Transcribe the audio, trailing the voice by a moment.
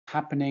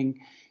happening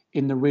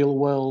in the real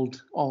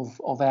world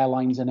of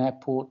airlines and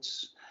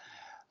airports.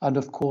 And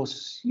of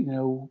course,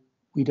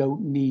 we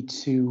don't need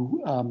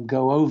to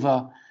go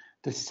over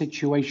the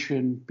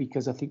situation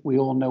because I think we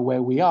all know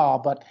where we are.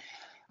 But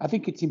I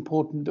think it's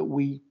important that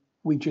we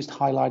just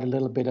highlight a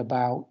little bit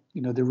about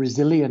the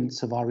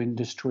resilience of our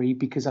industry,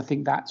 because I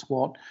think that's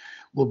what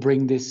will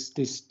bring this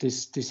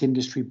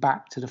industry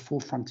back to the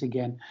forefront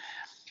again.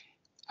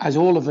 As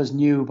all of us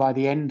knew, by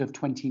the end of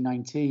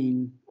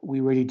 2019, we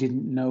really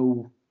didn't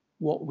know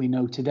what we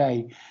know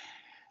today.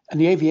 And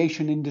the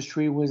aviation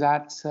industry was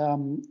at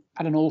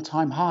an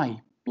all-time high,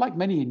 like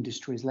many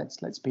industries.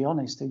 Let's be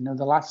honest.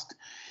 The last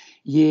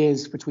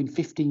years between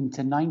 15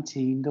 to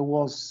 19, there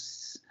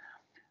was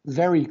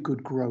very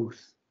good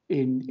growth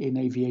in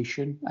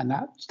aviation, and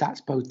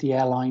that's both the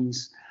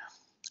airlines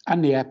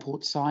and the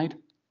airport side.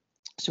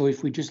 So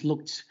if we just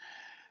looked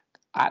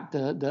at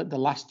the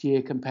last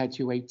year compared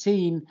to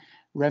 18,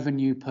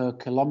 revenue per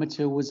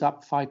kilometre was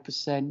up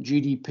 5%.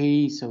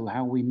 GDP, so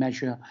how we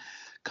measure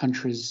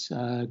countries'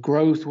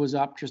 growth, was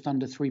up just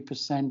under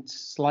 3%,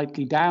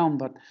 slightly down,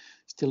 but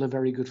still a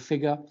very good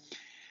figure.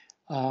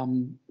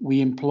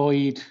 We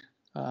employed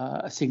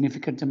a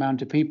significant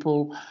amount of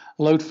people.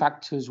 Load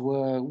factors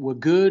were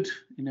good.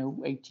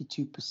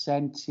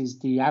 82% is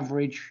the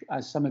average.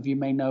 As some of you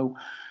may know,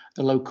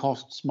 the low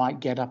costs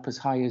might get up as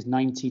high as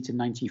 90 to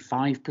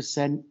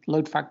 95%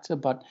 load factor,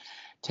 but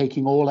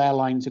taking all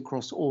airlines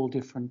across all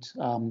different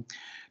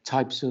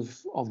types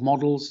of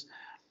models.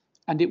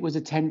 And it was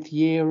a 10th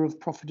year of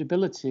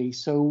profitability.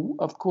 So,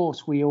 of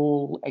course, we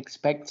all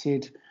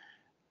expected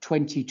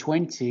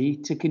 2020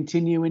 to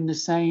continue in the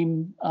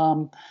same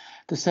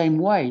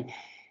way.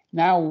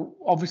 Now,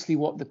 obviously,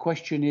 what the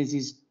question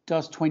is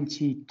does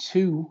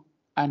 22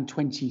 and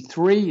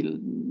 23,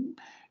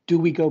 do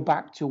we go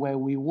back to where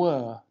we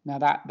were? Now,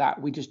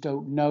 that we just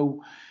don't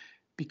know,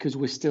 because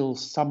we're still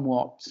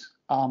somewhat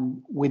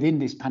within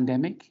this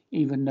pandemic,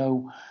 even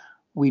though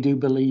we do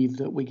believe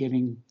that we're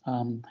getting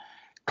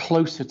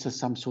closer to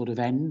some sort of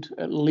end,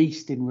 at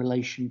least in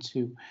relation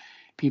to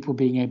people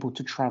being able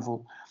to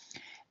travel.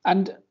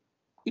 And,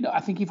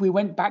 I think if we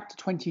went back to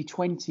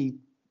 2020,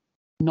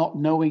 not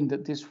knowing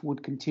that this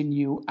would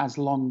continue as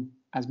long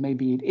as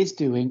maybe it is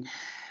doing,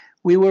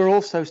 we were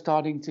also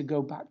starting to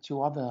go back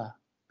to other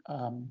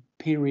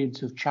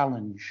periods of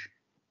challenge.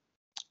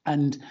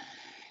 And,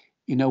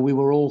 we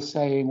were all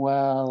saying,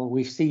 well,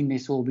 we've seen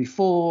this all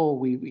before.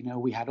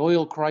 We had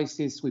oil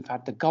crisis, we've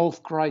had the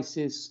Gulf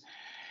crisis,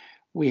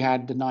 we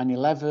had the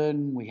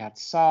 9/11, we had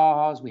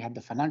SARS, we had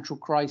the financial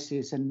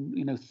crisis,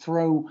 and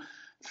throw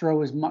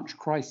as much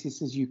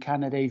crisis as you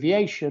can at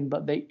aviation,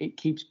 but it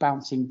keeps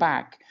bouncing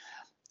back.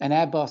 And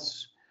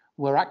Airbus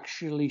were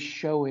actually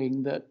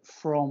showing that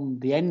from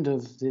the end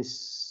of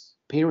this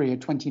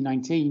period,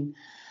 2019,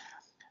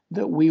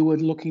 that we were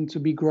looking to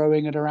be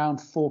growing at around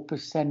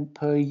 4%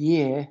 per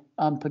year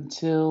up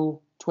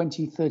until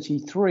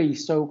 2033.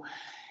 So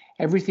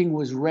everything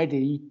was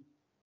ready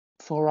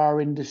for our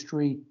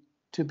industry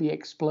to be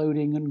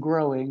exploding and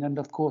growing. And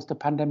of course, the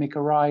pandemic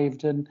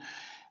arrived, and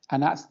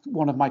that's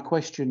one of my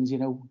questions,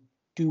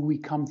 do we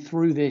come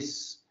through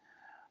this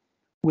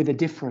with a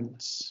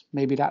difference?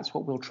 Maybe that's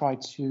what we'll try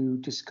to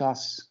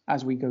discuss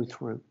as we go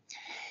through.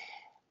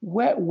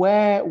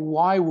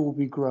 Why will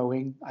we be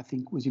growing, I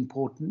think, was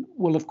important.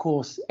 Well, of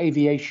course,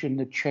 aviation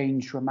had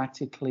changed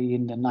dramatically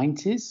in the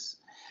 90s,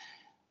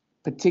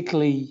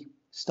 particularly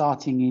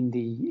starting in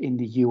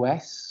the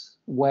US,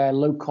 where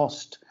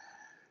low-cost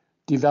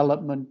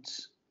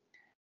development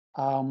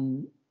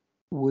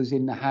was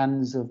in the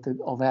hands of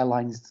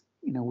airlines.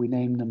 We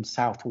named them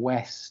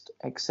Southwest,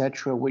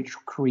 etc., which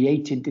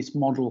created this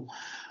model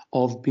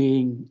of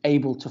being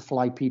able to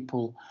fly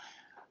people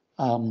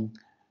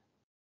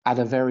at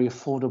a very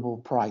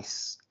affordable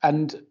price.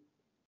 And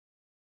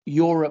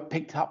Europe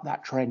picked up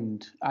that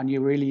trend, and you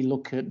really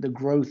look at the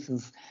growth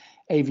of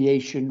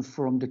aviation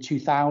from the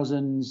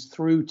 2000s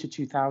through to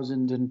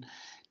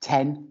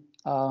 2010,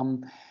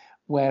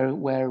 where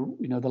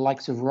the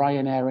likes of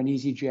Ryanair and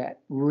EasyJet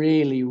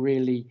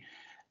really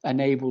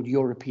enabled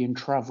European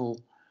travel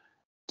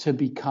to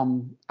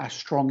become as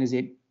strong as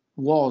it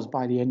was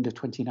by the end of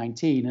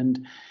 2019.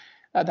 And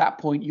at that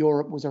point,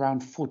 Europe was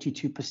around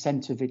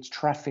 42% of its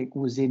traffic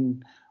was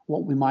in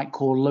what we might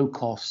call low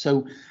cost.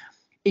 So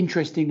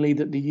interestingly,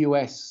 that the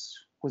US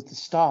was the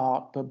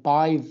start, but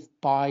by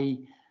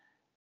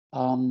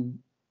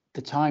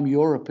the time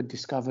Europe had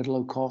discovered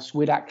low cost,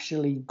 we'd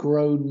actually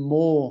grown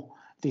more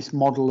this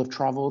model of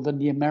travel than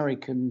the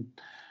American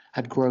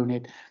had grown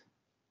it.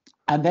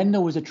 And then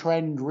there was a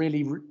trend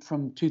really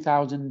from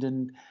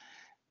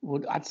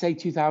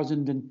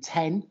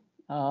 2010,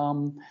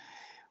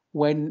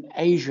 when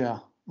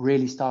Asia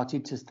really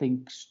started to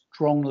think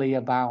strongly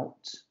about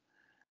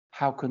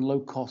how can low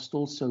cost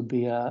also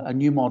be a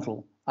new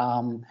model.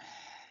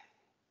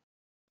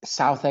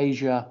 South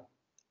Asia,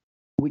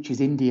 which is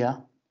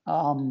India,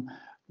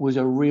 was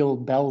a real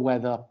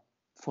bellwether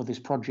for this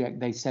project.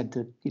 They said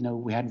that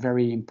we had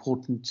very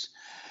important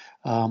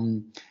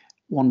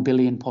 1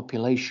 billion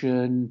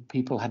population.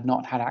 People had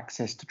not had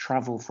access to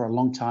travel for a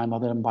long time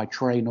other than by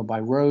train or by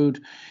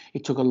road.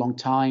 It took a long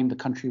time. The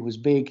country was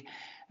big.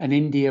 And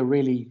India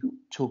really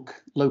took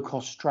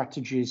low-cost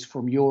strategies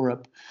from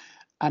Europe.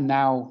 And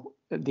now,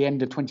 at the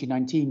end of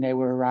 2019, they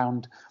were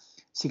around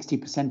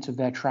 60% of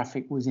their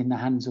traffic was in the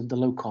hands of the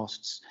low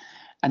costs.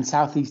 And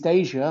Southeast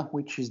Asia,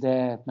 which is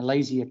there,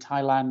 Malaysia,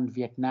 Thailand,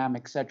 Vietnam,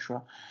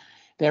 etc.,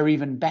 they're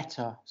even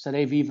better. So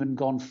they've even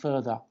gone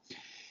further.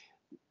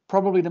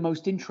 Probably the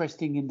most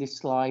interesting in this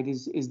slide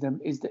is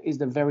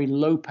the very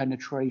low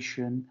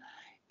penetration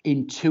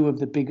in two of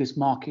the biggest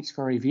markets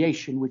for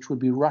aviation, which would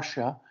be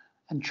Russia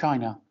and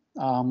China.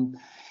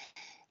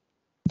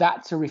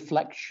 That's a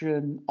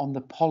reflection on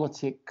the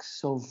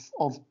politics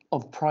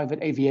of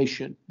private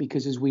aviation,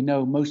 because as we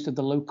know, most of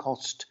the low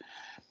cost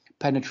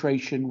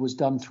penetration was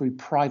done through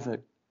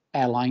private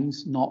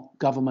airlines, not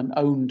government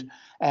owned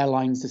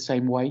airlines the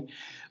same way,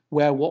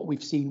 where what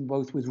we've seen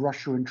both with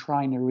Russia and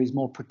China is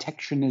more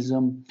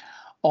protectionism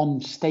on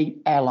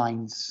state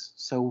airlines.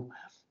 So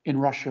in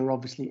Russia,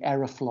 obviously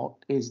Aeroflot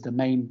is the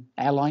main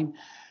airline,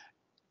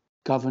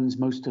 governs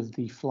most of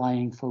the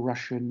flying for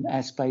Russian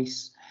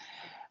airspace.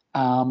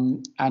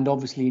 And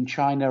obviously in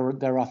China,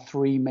 there are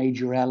three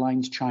major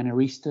airlines: China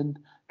Eastern,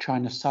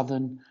 China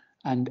Southern,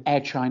 and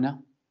Air China.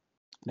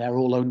 They're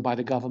all owned by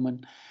the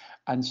government.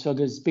 And so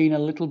there's been a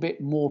little bit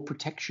more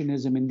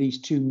protectionism in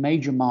these two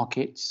major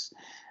markets.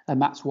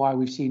 And that's why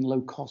we've seen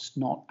low cost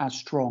not as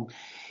strong.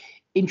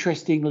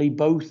 Interestingly,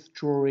 both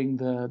during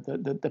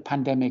the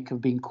pandemic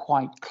have been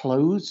quite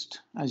closed,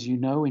 as you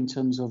know, in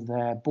terms of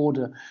their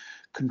border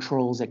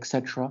controls,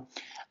 etc.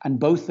 And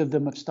both of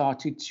them have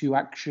started to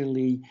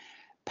actually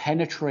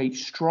penetrate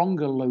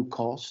stronger low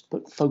cost,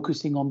 but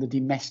focusing on the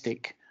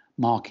domestic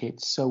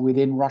markets. So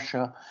within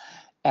Russia,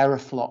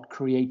 Aeroflot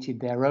created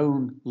their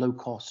own low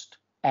cost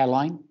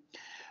airline,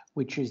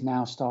 which has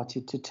now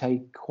started to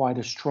take quite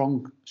a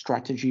strong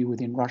strategy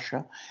within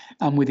Russia.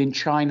 And within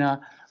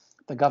China,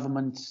 the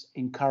government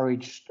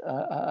encouraged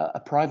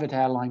a private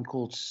airline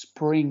called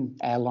Spring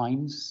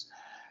Airlines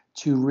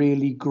to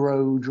really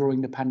grow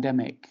during the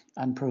pandemic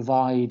and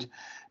provide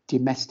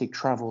domestic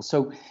travel.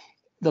 So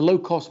the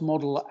low-cost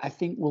model, I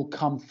think, will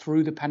come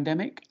through the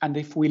pandemic. And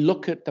if we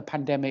look at the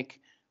pandemic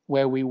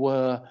where we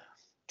were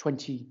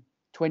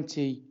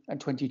 2020 and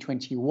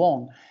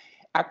 2021,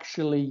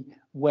 actually,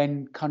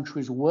 when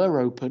countries were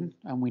open,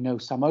 and we know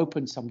some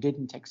opened, some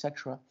didn't,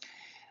 etc.,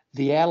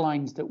 the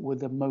airlines that were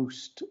the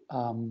most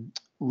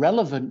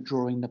relevant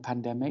during the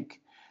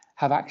pandemic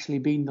have actually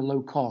been the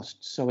low cost.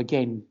 So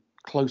again,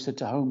 closer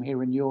to home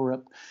here in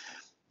Europe,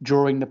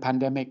 during the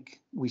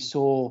pandemic, we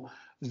saw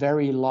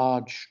very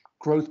large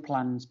growth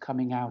plans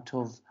coming out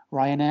of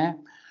Ryanair,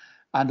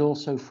 and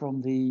also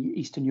from the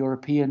Eastern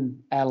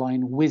European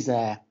airline Wizz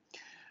Air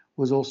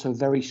was also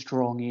very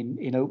strong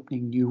in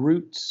opening new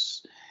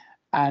routes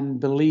and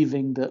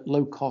believing that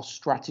low-cost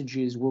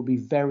strategies will be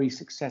very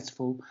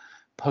successful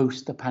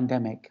post the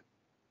pandemic.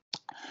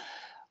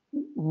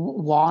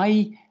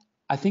 Why?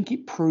 I think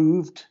it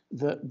proved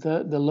that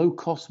the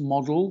low-cost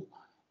model,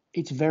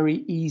 it's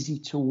very easy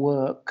to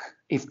work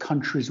if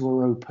countries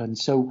were open.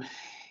 So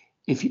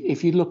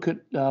if you look at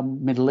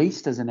Middle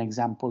East as an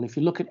example, if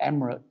you look at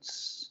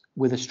Emirates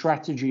with a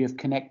strategy of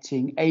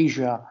connecting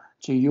Asia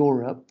to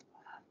Europe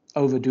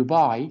over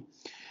Dubai,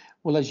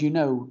 well, as you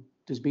know,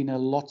 there's been a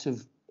lot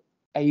of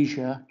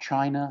Asia,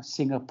 China,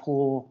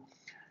 Singapore,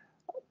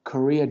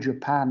 Korea,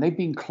 Japan, they've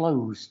been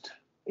closed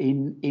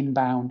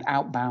inbound,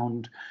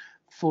 outbound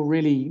for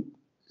really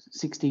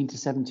 16 to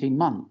 17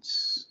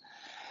 months.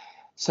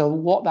 So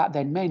what that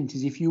then meant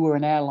is if you were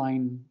an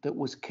airline that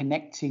was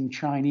connecting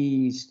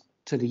Chinese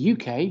to the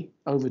UK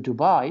over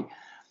Dubai,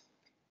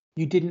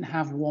 you didn't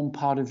have one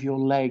part of your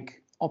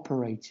leg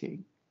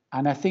operating.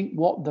 And I think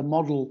what the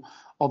model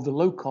of the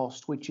low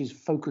cost, which is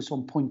focused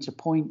on point to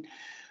point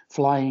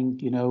flying,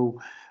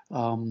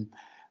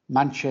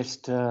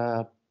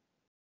 Manchester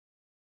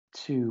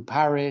to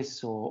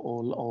Paris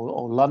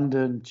or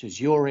London to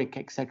Zurich,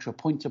 etc.,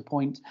 point to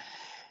point,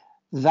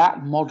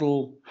 that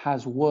model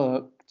has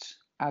worked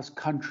as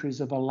countries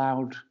have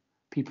allowed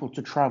people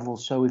to travel.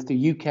 So if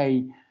the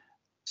UK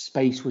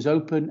space was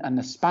open and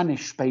the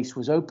Spanish space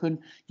was open,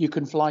 you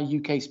can fly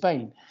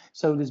UK-Spain.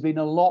 So there's been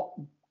a lot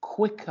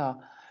quicker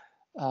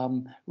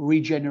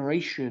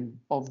regeneration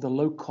of the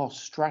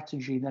low-cost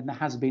strategy than there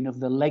has been of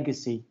the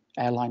legacy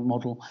airline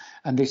model,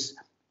 and this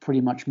pretty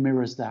much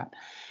mirrors that.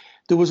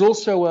 There was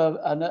also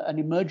an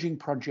emerging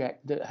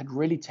project that had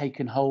really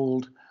taken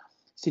hold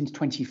since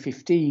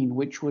 2015,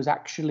 which was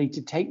actually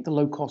to take the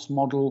low-cost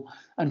model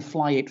and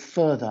fly it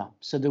further.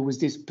 So there was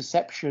this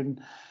perception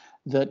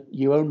that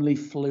you only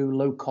flew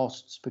low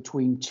costs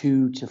between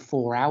 2 to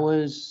 4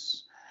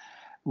 hours,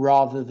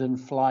 rather than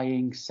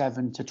flying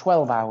 7 to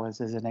 12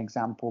 hours as an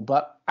example.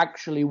 But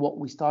actually what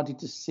we started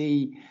to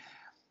see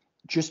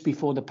just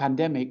before the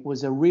pandemic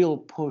was a real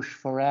push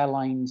for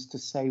airlines to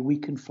say we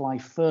can fly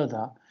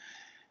further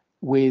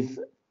with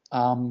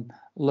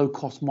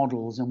low-cost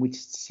models. And we've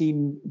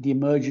seen the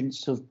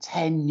emergence of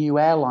 10 new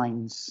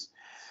airlines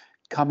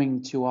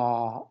coming into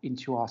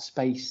our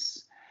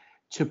space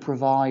to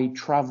provide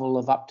travel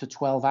of up to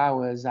 12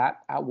 hours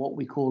at what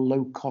we call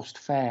low-cost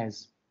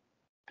fares.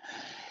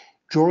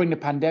 During the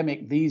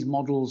pandemic, these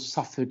models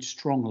suffered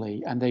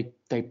strongly, and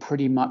they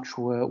pretty much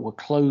were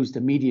closed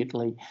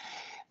immediately.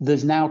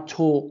 There's now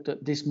talk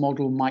that this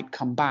model might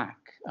come back,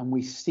 and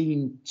we've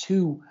seen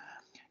two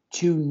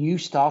new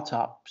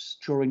startups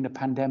during the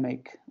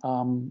pandemic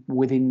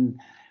within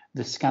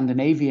the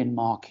Scandinavian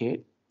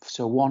market.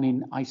 So one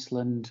in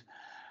Iceland,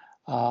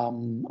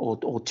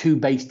 or two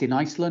based in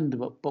Iceland,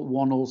 but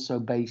one also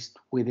based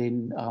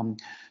within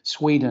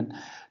Sweden,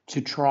 to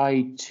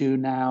try to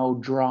now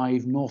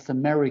drive North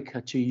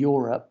America to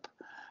Europe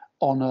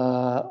on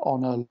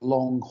a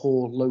long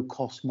haul, low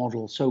cost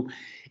model. So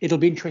it'll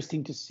be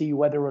interesting to see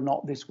whether or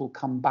not this will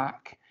come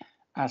back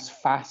as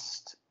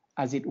fast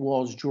as it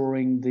was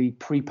during the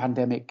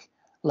pre-pandemic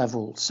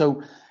level.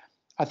 So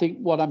I think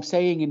what I'm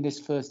saying in this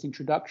first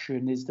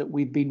introduction is that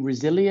we've been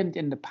resilient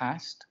in the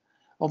past.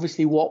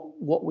 Obviously,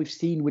 what we've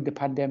seen with the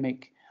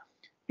pandemic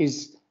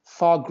is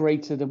far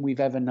greater than we've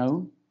ever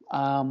known.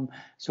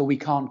 So we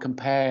can't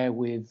compare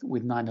with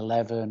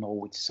 9/11 or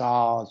with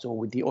SARS or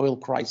with the oil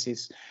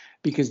crisis,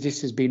 because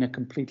this has been a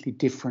completely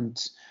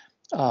different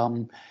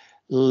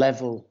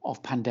level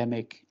of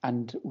pandemic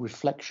and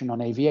reflection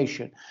on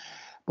aviation.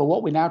 But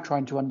what we're now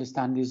trying to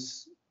understand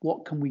is,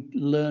 what can we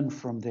learn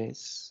from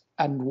this?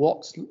 And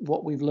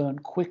what we've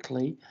learned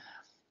quickly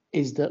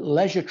is that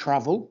leisure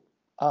travel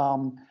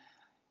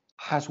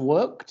has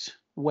worked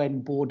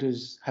when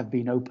borders have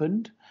been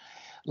opened.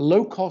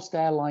 Low-cost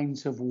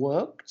airlines have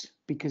worked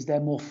because they're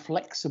more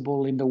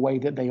flexible in the way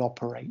that they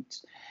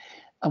operate.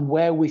 And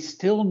where we're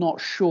still not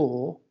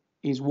sure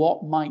is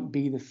what might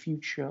be the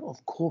future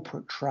of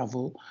corporate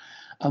travel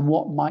and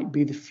what might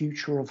be the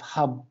future of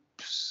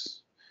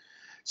hubs.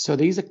 So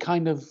these are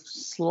kind of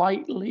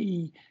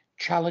slightly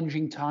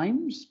challenging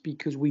times,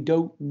 because we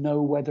don't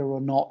know whether or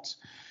not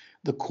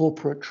the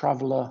corporate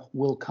traveler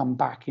will come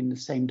back in the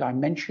same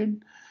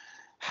dimension.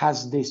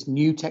 Has this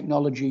new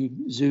technology,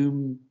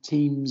 Zoom,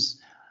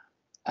 Teams,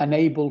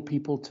 enable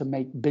people to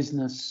make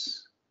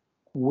business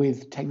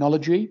with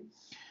technology?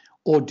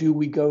 Or do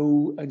we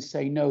go and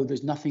say, no,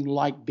 there's nothing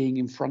like being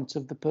in front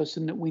of the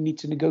person that we need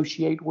to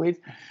negotiate with,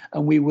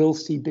 and we will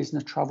see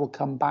business travel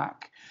come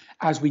back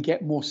as we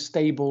get more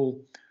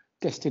stable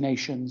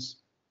destinations?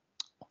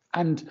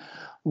 And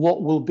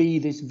what will be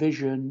this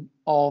vision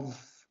of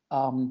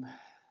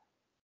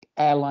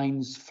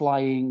airlines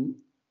flying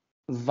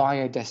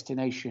via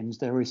destinations?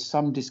 There is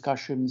some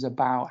discussions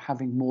about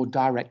having more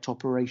direct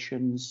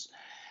operations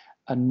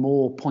and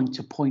more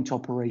point-to-point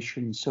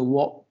operations. So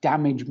what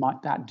damage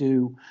might that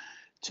do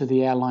to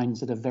the airlines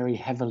that are very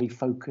heavily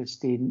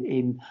focused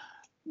in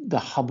the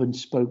hub and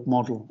spoke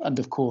model? And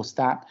of course,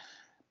 that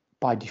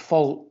by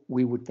default,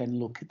 we would then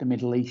look at the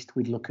Middle East.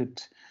 We'd look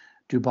at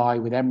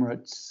Dubai with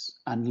Emirates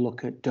and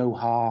look at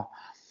Doha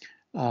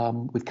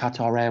with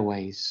Qatar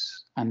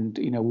Airways. And,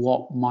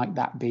 what might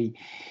that be?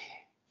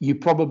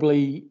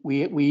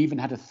 We even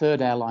had a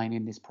third airline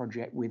in this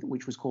project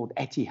which was called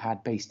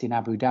Etihad, based in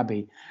Abu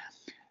Dhabi.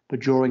 But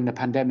during the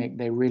pandemic,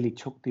 they really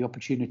took the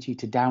opportunity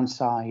to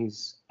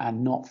downsize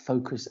and not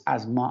focus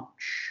as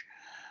much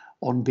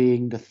on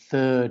being the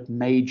third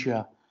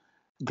major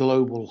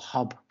global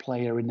hub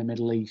player in the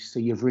Middle East. So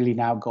you've really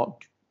now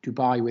got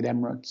Dubai with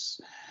Emirates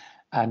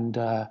and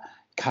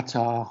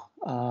Qatar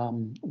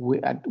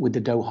with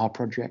the Doha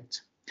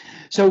project.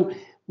 So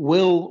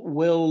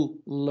will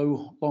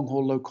long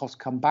haul, low cost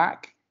come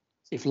back?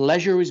 If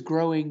leisure is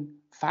growing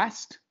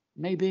fast,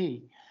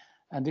 maybe.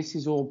 And this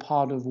is all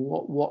part of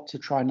what to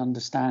try and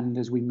understand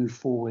as we move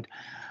forward.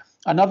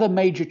 Another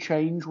major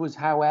change was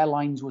how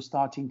airlines were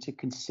starting to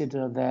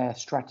consider their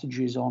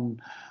strategies on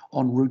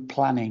route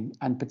planning,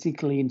 and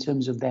particularly in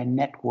terms of their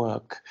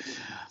network.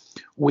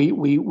 We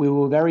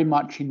were very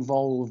much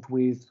involved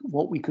with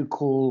what we could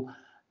call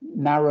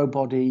narrow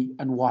body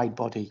and wide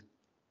body.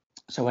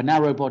 So a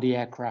narrow body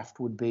aircraft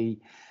would be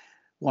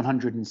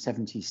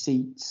 170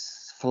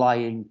 seats,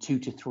 flying 2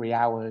 to 3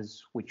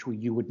 hours, which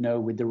you would know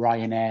with the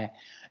Ryanair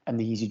and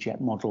the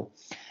EasyJet model.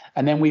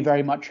 And then we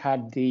very much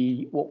had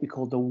what we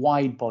call the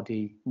wide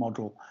body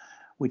model,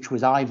 which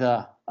was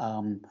either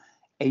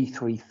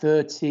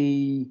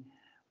A330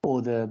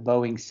 or the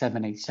Boeing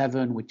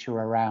 787, which are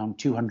around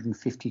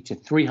 250 to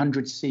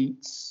 300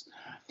 seats,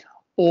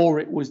 or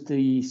it was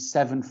the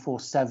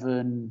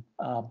 747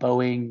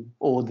 Boeing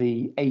or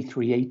the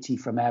A380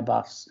 from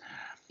Airbus,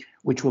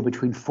 which were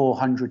between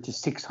 400 to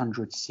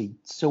 600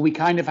 seats. So we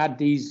kind of had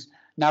these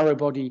narrow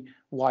body,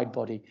 wide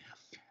body.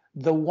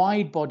 The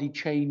wide body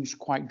changed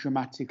quite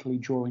dramatically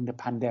during the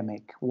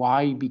pandemic.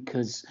 Why?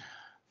 Because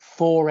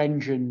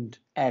four-engined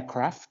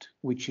aircraft,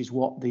 which is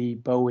what the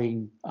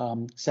Boeing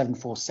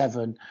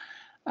 747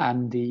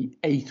 and the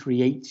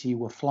A380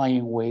 were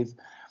flying with,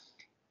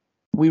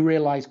 we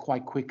realized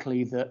quite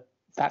quickly that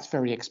that's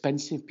very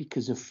expensive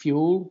because of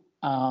fuel,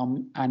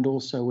 and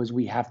also as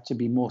we have to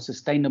be more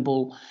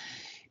sustainable,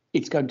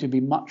 it's going to be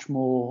much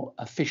more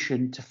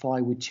efficient to fly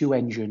with 2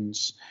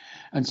 engines.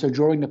 And so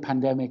during the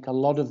pandemic, a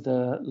lot of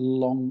the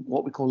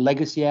what we call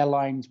legacy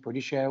airlines,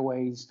 British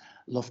Airways,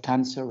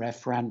 Lufthansa, Air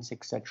France,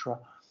 etc.,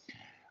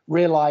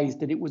 realized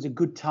that it was a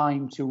good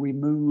time to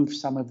remove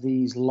some of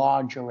these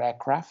larger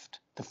aircraft,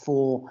 the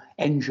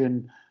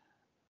 4-engine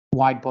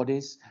wide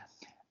bodies,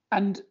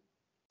 and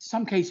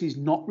some cases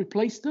not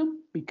replace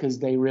them because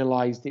they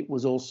realized it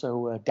was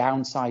also a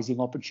downsizing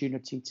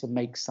opportunity to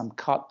make some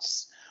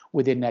cuts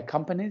within their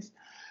companies,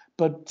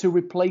 but to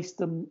replace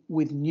them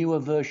with newer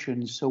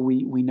versions. So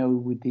we know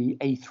with the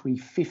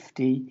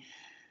A350,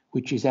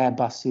 which is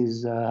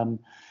Airbus's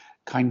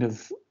kind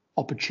of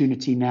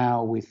opportunity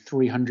now with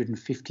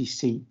 350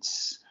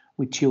 seats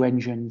with 2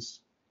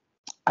 engines.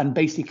 And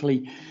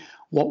basically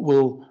what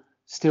will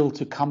still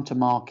to come to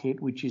market,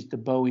 which is the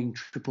Boeing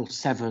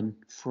 777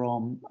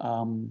 from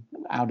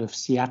out of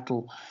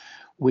Seattle,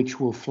 which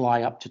will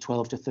fly up to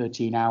 12 to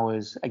 13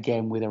 hours,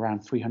 again with around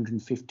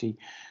 350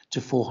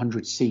 to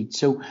 400 seats.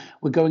 So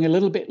we're going a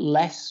little bit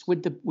less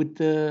with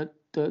the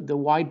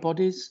wide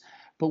bodies,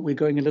 but we're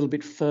going a little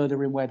bit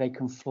further in where they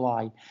can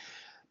fly.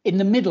 In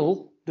the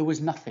middle, there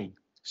was nothing.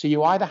 So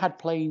you either had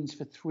planes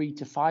for 3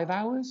 to 5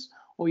 hours,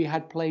 or you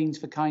had planes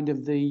for kind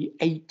of the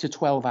 8 to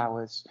 12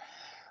 hours.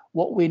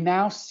 What we're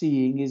now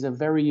seeing is a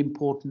very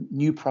important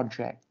new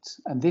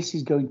project, and this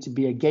is going to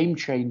be a game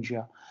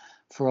changer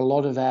for a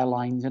lot of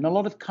airlines and a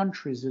lot of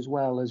countries as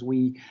well as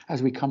we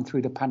come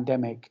through the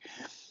pandemic.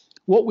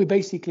 What we're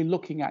basically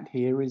looking at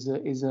here is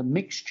a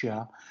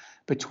mixture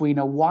between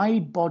a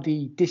wide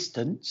body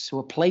distance, so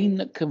a plane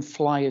that can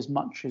fly as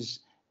much as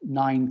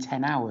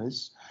 9-10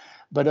 hours,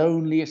 but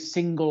only a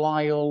single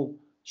aisle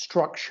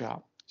structure.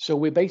 So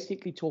we're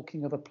basically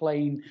talking of a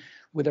plane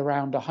with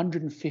around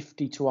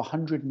 150 to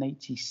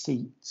 180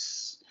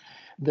 seats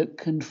that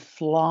can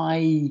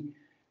fly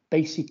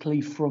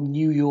basically from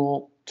New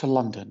York to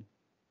London,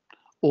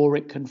 or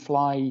it can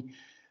fly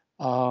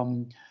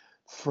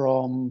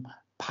from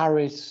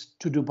Paris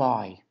to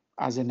Dubai,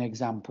 as an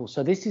example.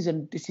 So this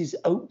is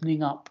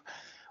opening up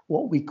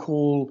what we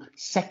call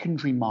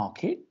secondary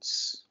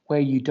markets,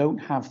 where you don't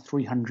have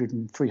 300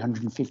 and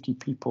 350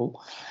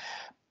 people,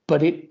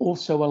 but it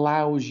also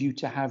allows you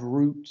to have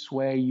routes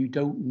where you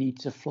don't need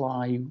to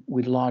fly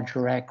with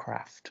larger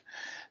aircraft.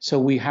 So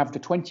we have the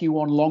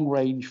 21 long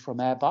range from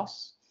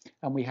Airbus,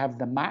 and we have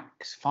the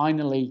MAX.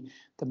 Finally,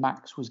 the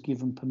MAX was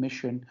given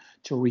permission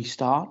to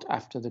restart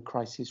after the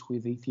crisis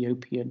with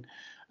Ethiopian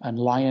and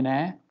Lion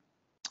Air.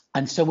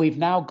 And so we've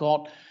now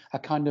got a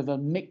kind of a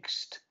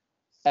mixed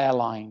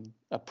airline,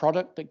 a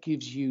product that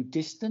gives you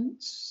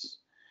distance,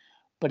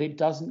 but it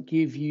doesn't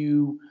give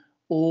you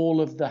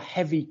all of the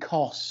heavy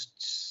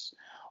costs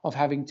of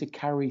having to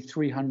carry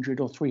 300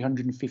 or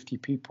 350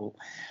 people.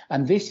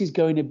 And this is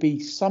going to be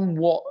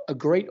somewhat a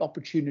great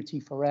opportunity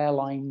for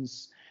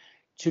airlines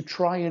to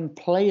try and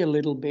play a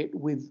little bit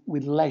with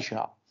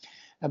leisure.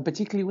 And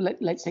particularly,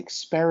 let's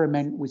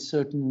experiment with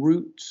certain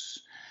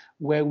routes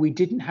where we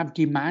didn't have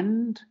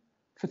demand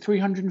for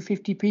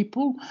 350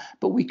 people,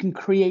 but we can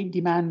create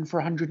demand for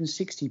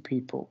 160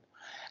 people.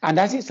 And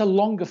as it's a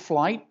longer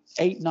flight,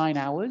 8-9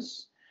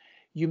 hours,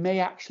 you may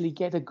actually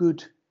get a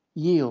good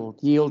yield.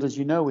 Yield, as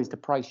you know, is the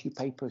price you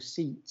pay per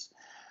seat,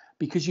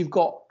 because you've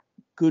got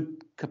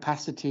good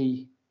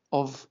capacity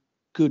of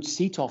good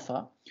seat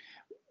offer.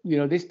 You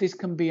know, this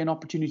can be an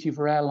opportunity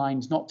for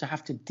airlines not to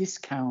have to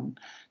discount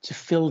to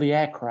fill the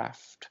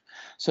aircraft.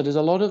 So there's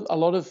a lot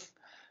of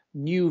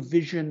new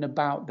vision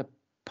about the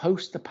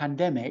post the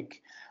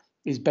pandemic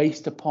is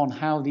based upon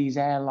how these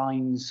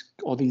airlines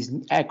or these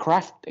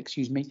aircraft,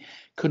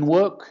 can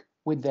work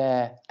with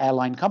their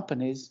airline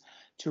companies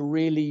to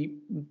really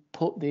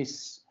put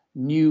this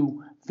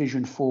new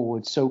vision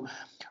forward. So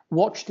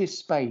watch this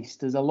space.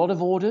 There's a lot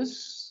of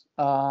orders.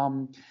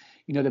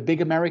 The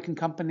big American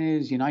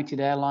companies, United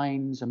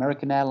Airlines,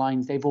 American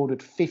Airlines, they've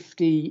ordered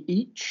 50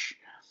 each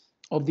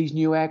of these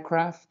new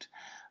aircraft.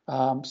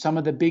 Some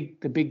of the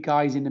big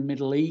guys in the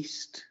Middle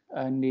East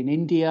and in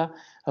India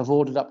have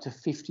ordered up to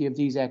 50 of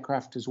these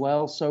aircraft as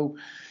well. So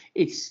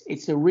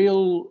it's a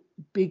real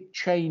big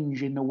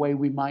change in the way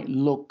we might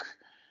look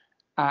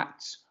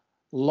at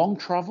long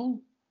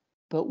travel,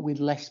 but with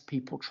less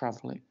people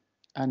traveling.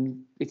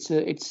 And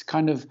it's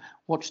kind of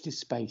watch this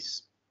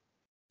space.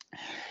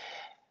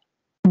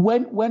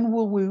 When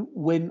will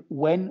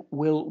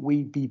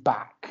we be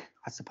back?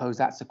 I suppose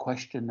that's a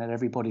question that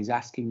everybody's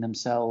asking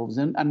themselves.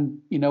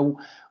 And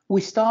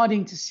we're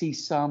starting to see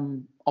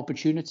some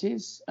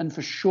opportunities. And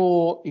for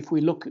sure, if we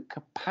look at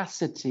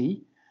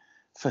capacity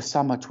for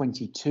summer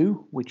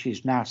 22, which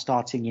is now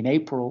starting in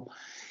April,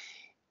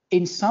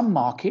 in some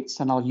markets,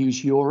 and I'll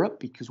use Europe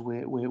because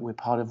we're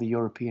part of the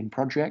European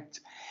project,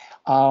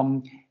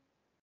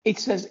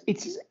 it's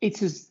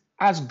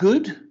as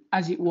good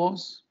as it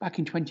was back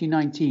in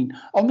 2019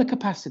 on the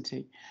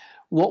capacity.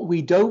 What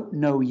we don't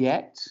know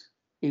yet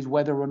is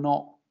whether or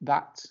not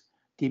that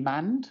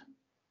demand,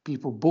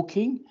 people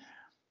booking,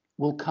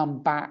 will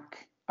come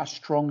back as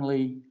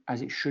strongly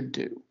as it should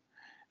do.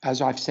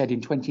 As I've said, in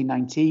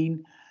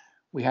 2019,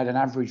 we had an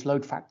average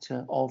load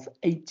factor of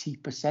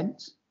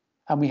 80%,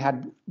 and we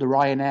had the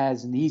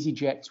Ryanairs and the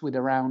EasyJets with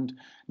around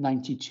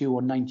 92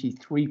 or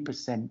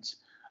 93%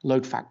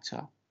 load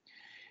factor.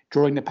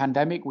 During the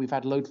pandemic, we've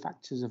had load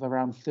factors of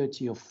around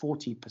 30 or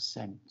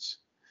 40%.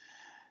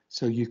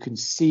 So you can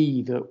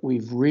see that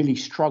we've really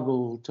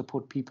struggled to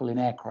put people in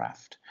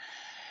aircraft.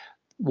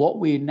 What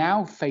we're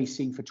now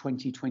facing for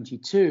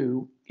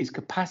 2022 is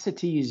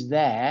capacity is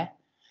there,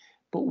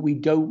 but we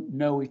don't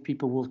know if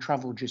people will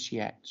travel just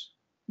yet.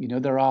 You know,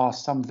 there are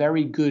some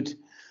very good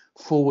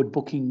forward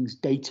bookings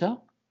data.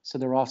 So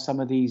there are some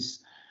of these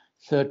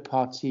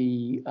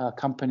third-party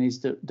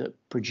companies that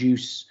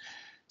produce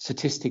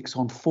statistics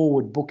on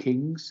forward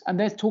bookings, and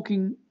they're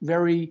talking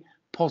very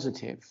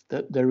positive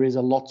that there is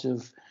a lot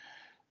of,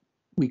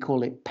 we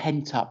call it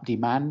pent-up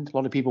demand. A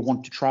lot of people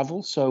want to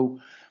travel. So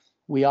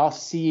we are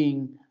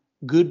seeing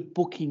good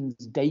bookings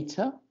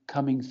data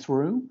coming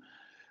through,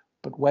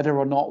 but whether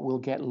or not we'll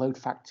get load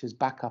factors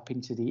back up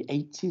into the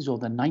 80s or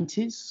the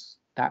 90s,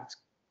 that's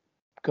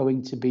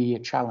going to be a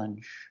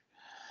challenge.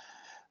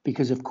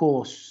 Because of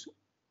course,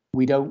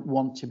 we don't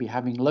want to be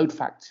having load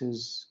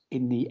factors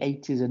in the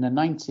 80s and the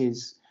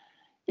 90s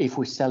if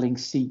we're selling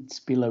seats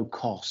below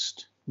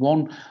cost.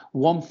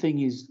 One thing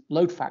is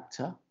load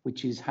factor,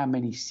 which is how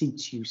many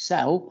seats you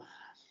sell.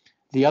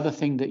 The other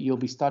thing that you'll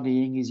be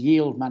studying is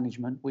yield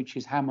management, which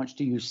is how much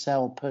do you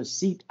sell per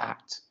seat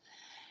at.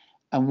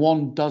 And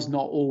one does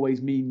not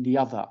always mean the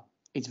other.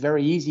 It's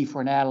very easy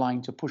for an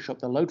airline to push up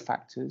the load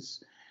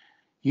factors.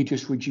 You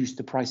just reduce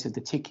the price of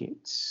the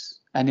tickets.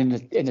 And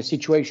in a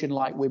situation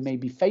like we may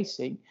be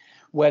facing,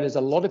 where there's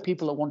a lot of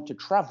people that want to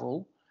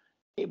travel,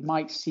 it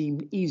might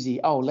seem easy.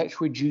 Oh,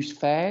 let's reduce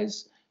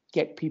fares,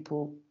 get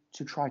people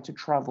to try to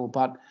travel,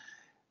 but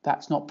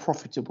that's not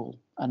profitable.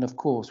 And of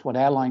course, what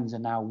airlines are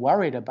now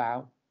worried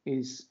about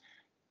is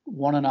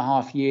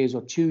 1.5 years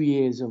or 2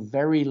 years of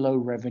very low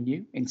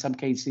revenue, in some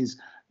cases,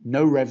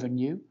 no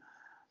revenue.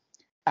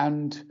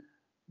 And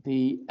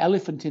the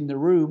elephant in the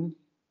room,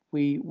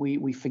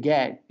 we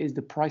forget, is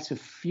the price of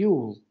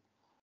fuel,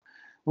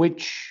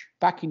 which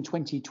back in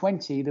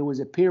 2020, there was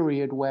a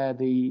period where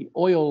the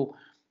oil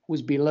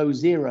was below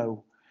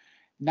zero.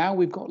 Now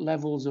we've got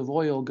levels of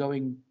oil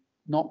going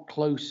not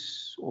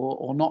close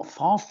or not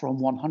far from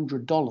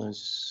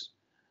 $100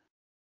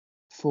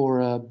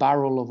 for a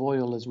barrel of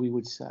oil, as we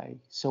would say.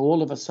 So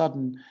all of a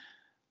sudden,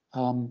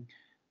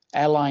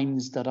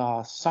 airlines that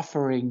are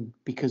suffering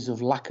because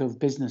of lack of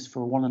business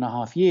for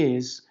 1.5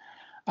 years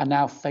are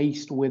now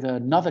faced with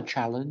another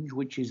challenge,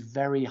 which is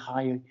very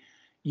high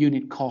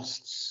unit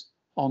costs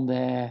on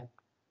their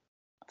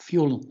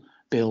fuel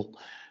bill.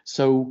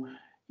 So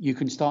you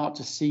can start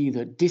to see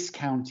that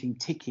discounting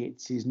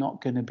tickets is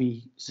not going to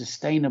be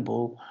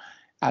sustainable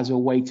as a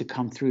way to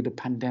come through the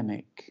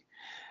pandemic.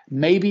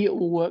 Maybe it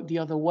will work the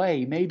other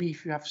way. Maybe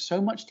if you have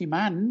so much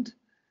demand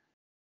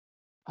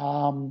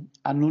and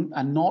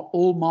not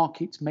all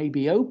markets may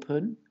be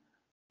open,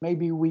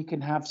 maybe we can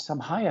have some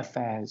higher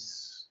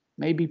fares.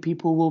 Maybe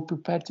people will be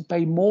prepared to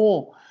pay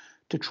more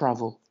to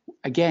travel.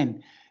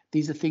 Again,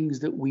 these are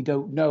things that we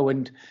don't know.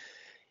 And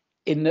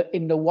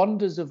in the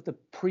wonders of the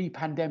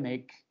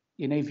pre-pandemic,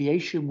 in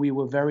aviation, we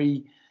were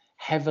very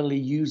heavily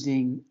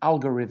using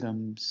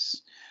algorithms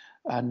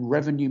and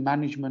revenue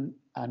management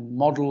and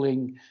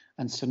modeling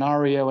and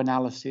scenario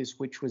analysis,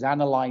 which was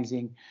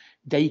analyzing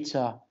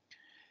data.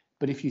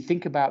 But if you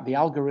think about the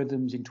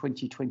algorithms in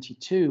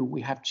 2022,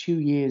 we have 2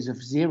 years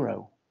of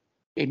zero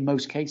in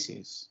most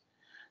cases.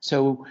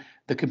 So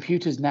the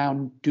computers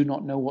now do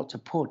not know what to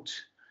put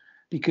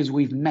because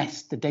we've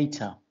messed the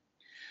data.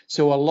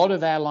 So a lot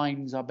of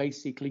airlines are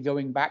basically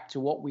going back to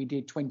what we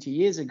did 20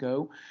 years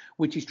ago,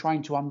 which is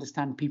trying to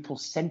understand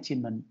people's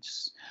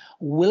sentiments,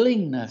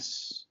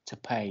 willingness to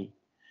pay,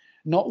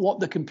 not what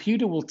the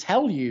computer will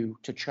tell you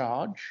to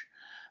charge,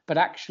 but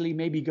actually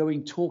maybe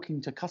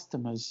talking to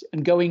customers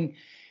and going,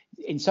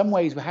 in some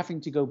ways, we're having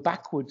to go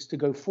backwards to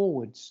go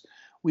forwards.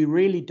 We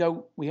really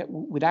don't,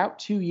 without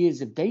 2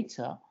 years of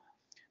data,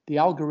 the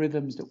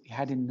algorithms that we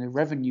had in the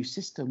revenue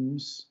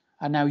systems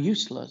are now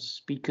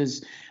useless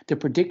because the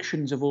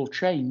predictions have all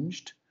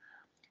changed.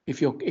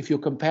 If you're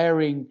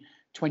comparing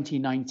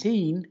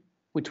 2019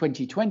 with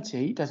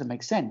 2020, it doesn't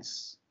make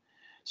sense.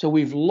 So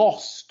we've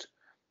lost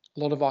a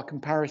lot of our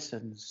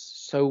comparisons.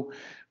 So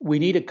we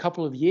need a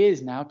couple of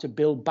years now to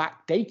build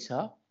back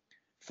data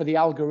for the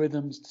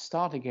algorithms to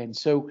start again.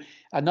 So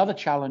another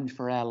challenge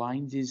for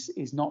airlines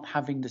is not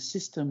having the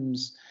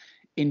systems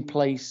in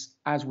place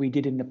as we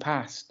did in the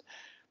past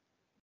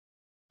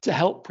to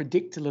help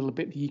predict a little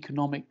bit the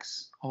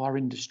economics of our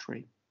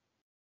industry.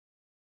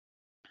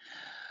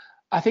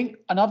 I think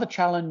another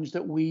challenge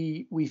that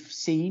we've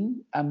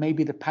seen, and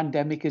maybe the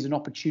pandemic is an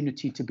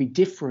opportunity to be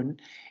different,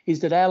 is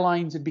that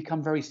airlines have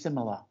become very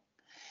similar.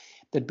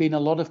 There'd been a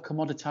lot of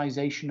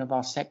commoditization of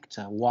our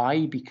sector.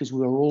 Why? Because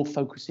we were all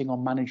focusing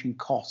on managing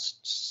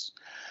costs.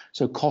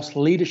 So cost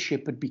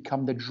leadership had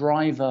become the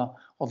driver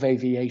of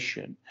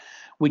aviation,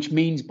 which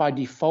means by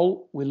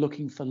default, we're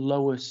looking for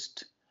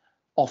lowest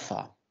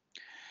offer.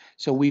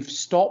 So we've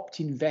stopped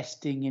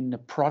investing in the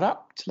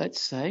product, let's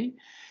say,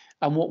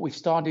 and what we've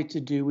started to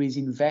do is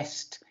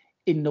invest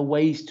in the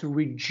ways to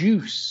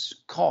reduce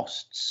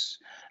costs,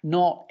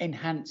 not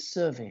enhance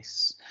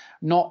service,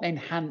 not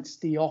enhance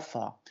the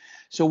offer.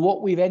 So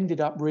what we've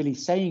ended up really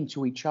saying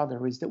to each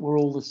other is that we're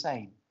all the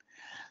same.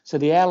 So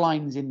the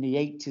airlines in the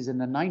 80s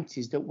and the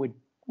 90s that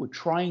were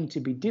trying to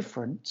be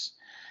different,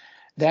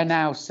 they're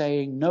now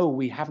saying, no,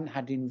 we haven't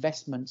had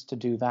investments to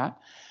do that.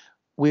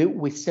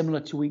 We're similar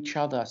to each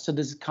other. So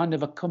there's kind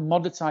of a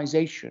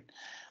commoditization.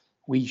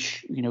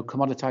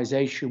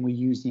 Commoditization, we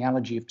use the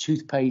analogy of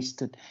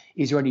toothpaste.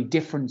 Is there any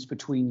difference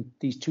between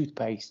these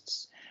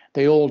toothpastes?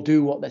 They all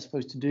do what they're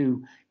supposed to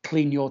do,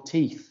 clean your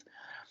teeth.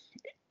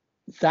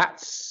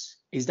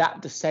 Is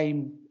that the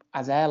same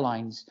as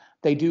airlines?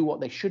 They do what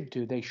they should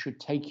do. They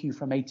should take you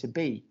from A to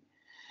B.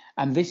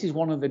 And this is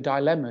one of the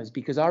dilemmas,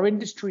 because our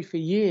industry for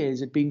years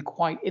had been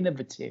quite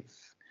innovative.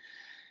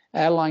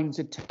 Airlines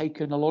had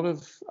taken a lot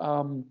of,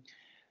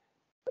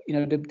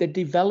 they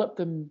developed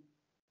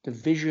the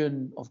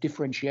vision of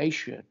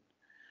differentiation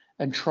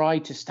and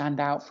tried to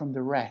stand out from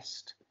the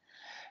rest.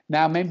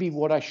 Now, maybe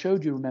what I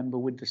showed you, remember,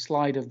 with the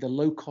slide of the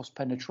low-cost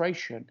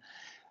penetration,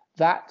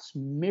 that's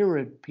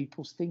mirrored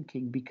people's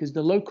thinking, because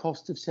the low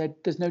cost have said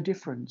there's no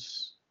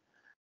difference.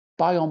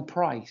 Buy on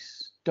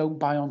price, don't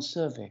buy on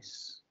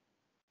service.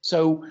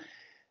 So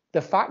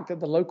the fact that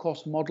the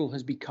low-cost model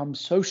has become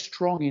so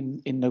strong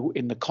in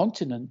the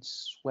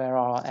continents where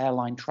our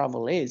airline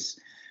travel is,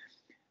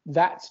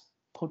 that's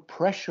put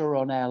pressure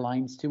on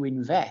airlines to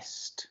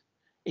invest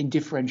in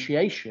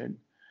differentiation,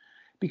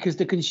 because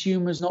the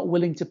consumer is not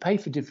willing to pay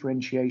for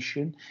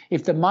differentiation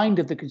if the mind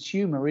of the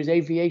consumer is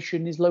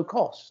aviation is low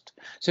cost.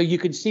 So you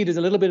can see there's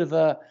a little bit of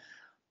a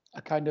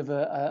kind of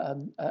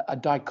a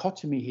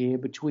dichotomy here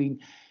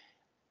between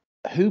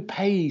who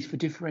pays for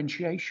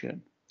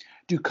differentiation.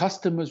 Do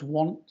customers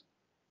want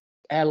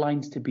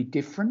airlines to be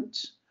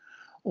different,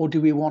 or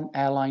do we want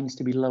airlines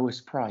to be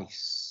lowest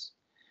price?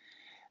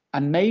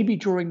 And maybe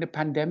during the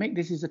pandemic,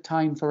 this is a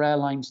time for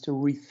airlines to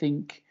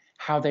rethink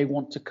how they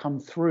want to come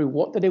through.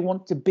 What do they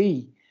want to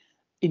be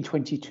in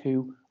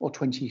 22 or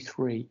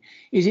 23?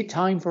 Is it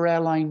time for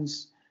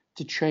airlines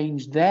to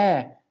change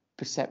their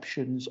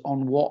perceptions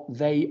on what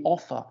they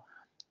offer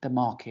the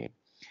market?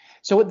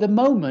 So at the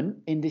moment,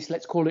 in this,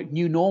 let's call it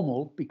new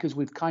normal, because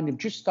we've kind of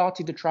just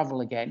started to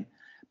travel again,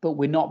 but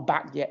we're not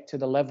back yet to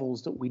the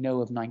levels that we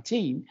know of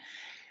 19.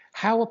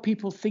 How are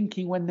people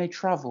thinking when they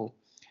travel?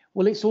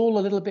 Well,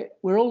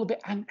 we're all a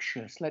bit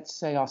anxious. Let's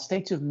say our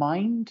state of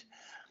mind,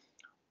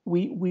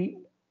 we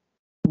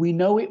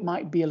know it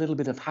might be a little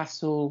bit of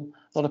hassle,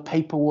 a lot of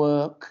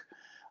paperwork.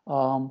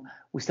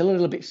 We're still a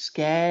little bit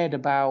scared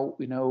about,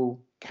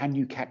 can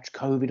you catch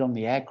COVID on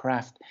the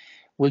aircraft?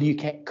 Will you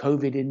get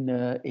COVID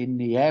in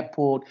the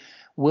airport?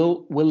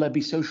 Will there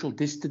be social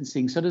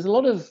distancing? So there's a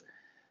lot of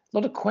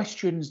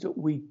questions that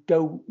we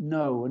don't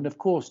know. And of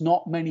course,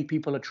 not many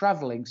people are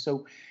traveling.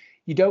 So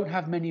you don't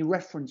have many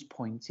reference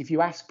points. If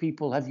you ask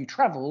people, have you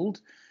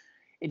traveled?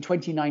 In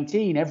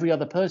 2019, every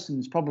other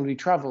person's probably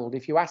traveled.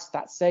 If you ask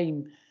that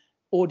same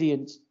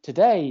audience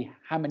today,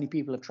 how many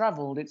people have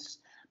traveled, it's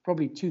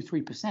probably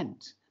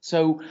 2-3%.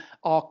 So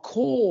our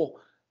core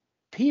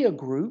peer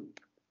group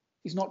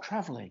is not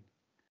traveling.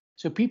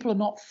 So people are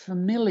not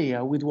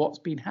familiar with what's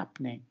been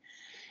happening.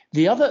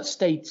 The other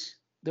state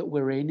that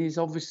we're in is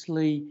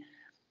obviously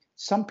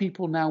some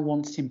people now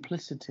want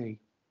simplicity.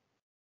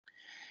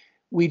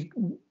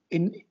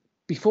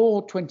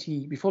 Before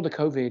the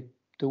COVID,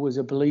 there was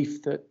a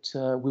belief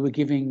that we were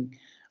giving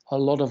a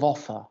lot of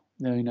offer.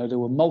 There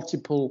were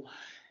multiple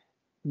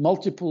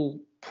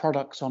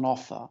products on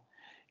offer.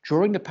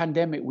 During the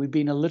pandemic, we've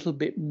been a little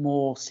bit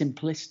more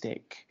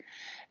simplistic.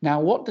 Now,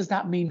 what does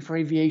that mean for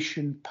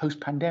aviation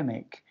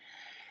post-pandemic?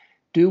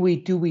 Do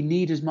we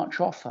need as much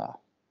offer?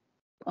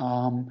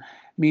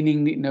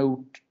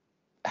 Meaning,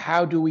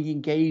 how do we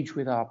engage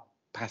with our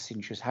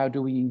passengers? How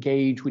do we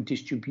engage with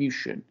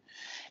distribution?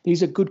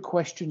 These are good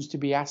questions to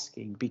be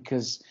asking,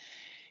 because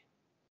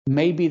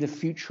maybe the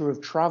future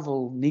of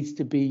travel needs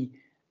to be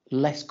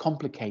less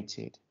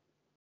complicated.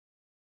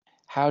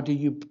 How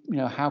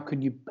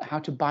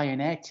to buy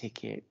an air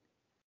ticket?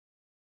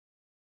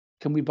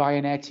 Can we buy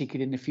an air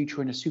ticket in the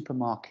future in a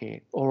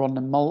supermarket or on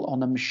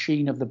the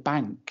machine of the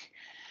bank?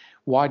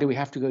 Why do we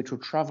have to go to a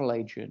travel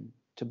agent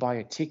to buy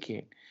a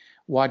ticket?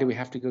 Why do we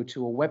have to go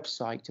to a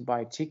website to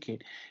buy a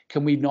ticket?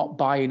 Can we not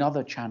buy in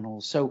other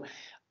channels? So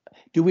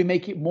do we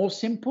make it more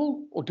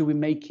simple, or do we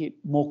make it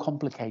more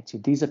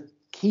complicated? These are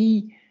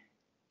key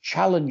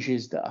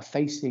challenges that are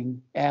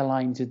facing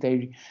airlines as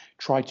they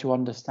try to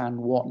understand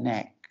what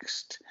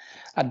next.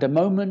 At the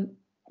moment,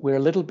 we're a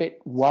little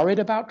bit worried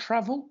about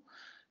travel.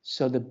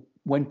 So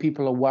when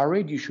people are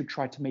worried, you should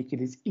try to make it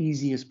as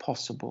easy as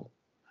possible.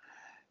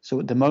 So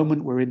at the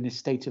moment, we're in this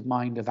state of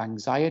mind of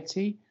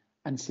anxiety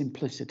and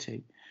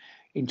simplicity.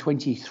 In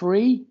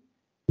 23,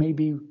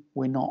 maybe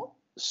we're not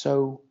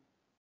so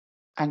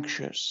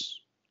anxious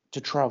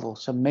to travel.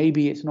 So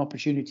maybe it's an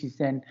opportunity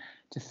then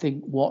to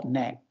think, what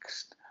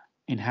next?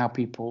 in how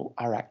people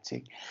are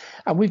acting,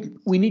 and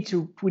we need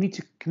to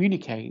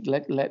communicate.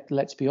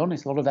 Let's be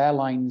honest. A lot of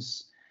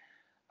airlines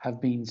have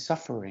been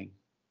suffering.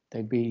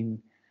 They've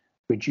been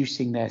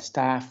reducing their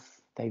staff.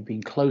 They've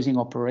been closing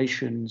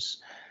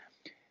operations,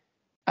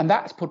 and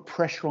that's put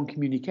pressure on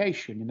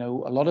communication. You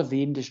know, a lot of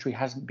the industry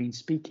hasn't been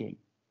speaking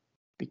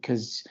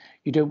because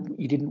you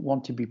didn't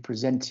want to be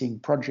presenting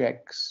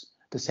projects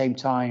at the same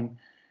time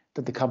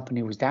that the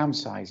company was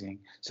downsizing.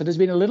 So there's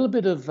been a little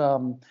bit of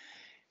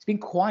it's been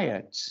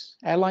quiet.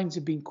 Airlines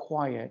have been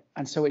quiet,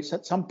 and so it's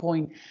at some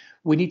point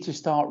we need to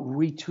start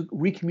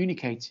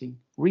recommunicating,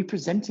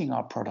 representing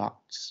our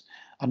products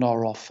and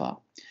our offer.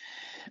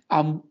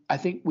 I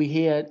think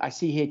I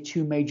see here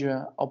two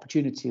major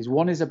opportunities.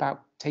 One is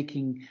about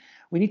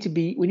we need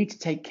to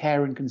take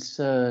care and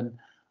concern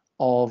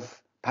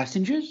of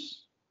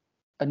passengers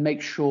and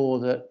make sure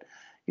that,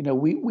 you know,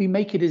 we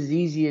make it as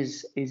easy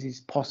as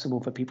is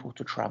possible for people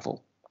to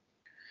travel.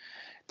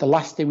 The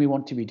last thing we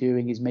want to be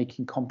doing is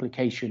making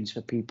complications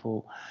for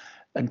people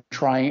and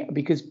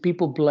because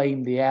people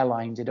blame the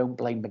airlines, they don't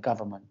blame the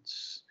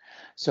governments.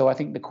 So I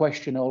think the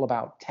question all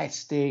about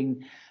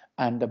testing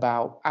and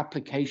about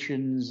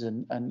applications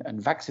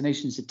and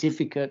vaccination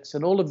certificates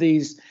and all of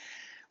these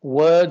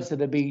words that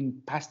have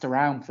been passed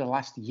around for the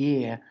last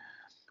year,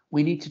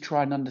 we need to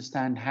try and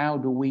understand how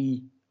do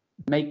we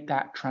make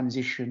that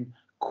transition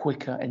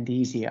quicker and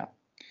easier.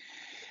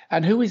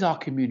 And who is our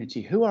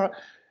community?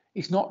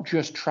 It's not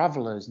just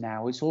travelers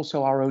now, it's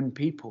also our own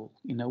people.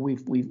 You know,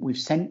 we've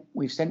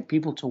sent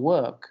people to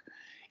work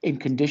in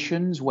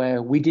conditions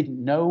where we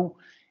didn't know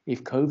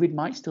if COVID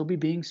might still be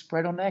being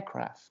spread on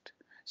aircraft.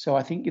 So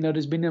I think, you know,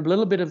 there's been a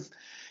little bit of,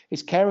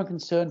 it's care and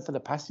concern for the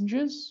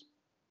passengers,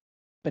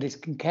 but it's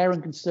care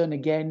and concern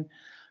again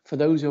for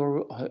those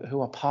who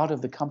are part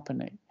of the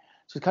company.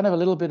 So it's kind of a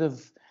little bit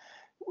of,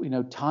 you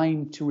know,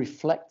 time to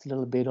reflect a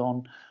little bit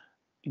on,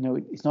 you know,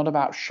 it's not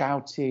about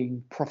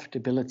shouting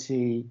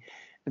profitability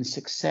and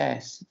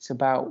success. It's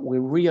about we're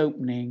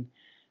reopening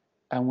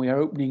and we are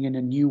opening in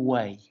a new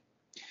way.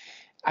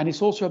 And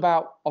it's also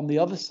about, on the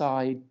other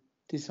side,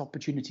 this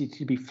opportunity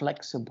to be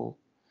flexible.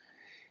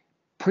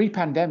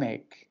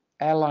 Pre-pandemic,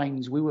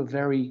 airlines, we were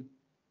very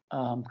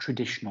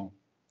traditional,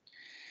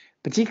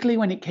 particularly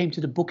when it came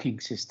to the booking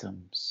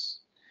systems.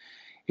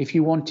 If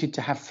you wanted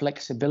to have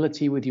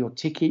flexibility with your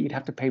ticket, you'd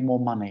have to pay more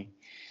money.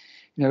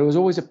 You know, there was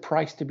always a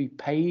price to be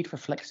paid for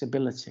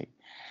flexibility.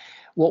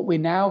 What we're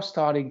now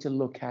starting to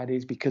look at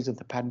is, because of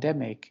the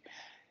pandemic,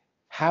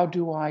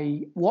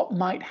 what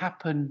might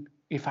happen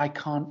if I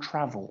can't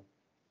travel?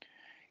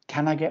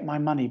 Can I get my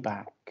money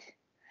back?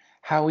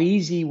 How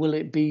easy will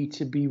it be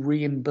to be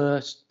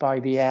reimbursed by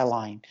the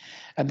airline?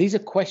 And these are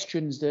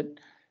questions that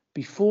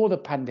before the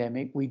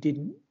pandemic, we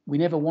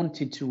never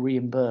wanted to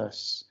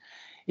reimburse.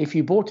 If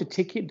you bought a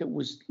ticket that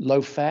was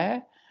low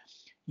fare,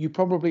 you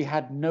probably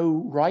had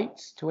no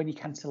rights to any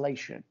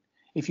cancellation.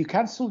 If you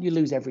cancel, you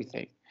lose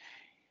everything.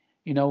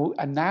 You know,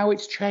 and now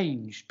it's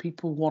changed.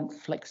 People want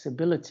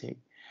flexibility.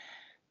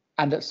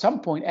 And at some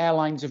point,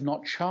 airlines have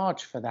not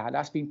charged for that.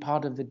 That's been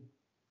part of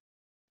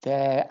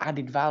their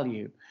added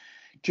value.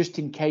 Just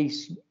in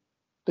case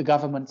the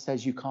government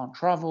says you can't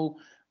travel,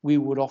 we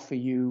would offer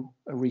you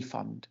a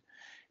refund.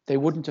 They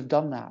wouldn't have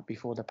done that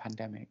before the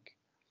pandemic.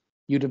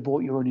 You'd have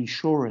bought your own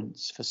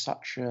insurance for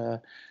such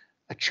a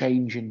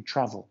change in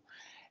travel.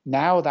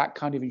 Now that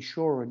kind of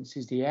insurance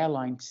is the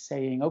airline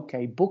saying,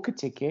 okay, book a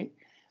ticket,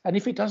 and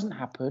if it doesn't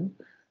happen,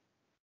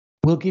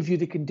 we'll give you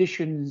the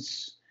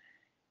conditions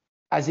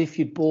as if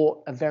you'd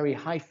bought a very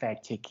high fare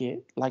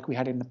ticket like we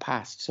had in the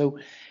past. So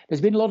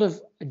there's been a lot of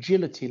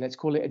agility, let's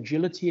call it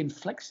agility and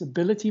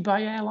flexibility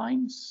by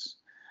airlines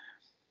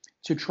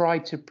to try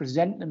to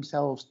present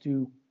themselves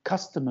to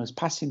customers,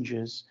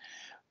 passengers,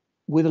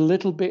 with a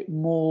little bit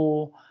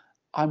more,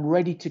 I'm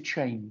ready to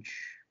change.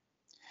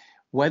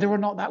 Whether or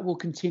not that will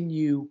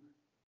continue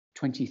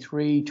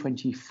 23,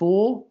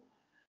 24,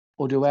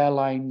 or do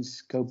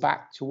airlines go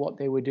back to what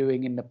they were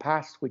doing in the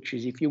past, which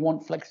is if you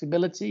want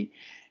flexibility,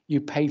 you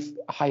pay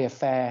a higher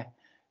fare,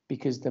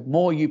 because the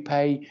more you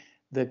pay,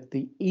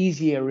 the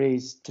easier it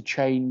is to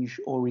change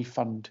or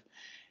refund.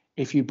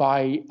 If you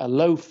buy a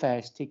low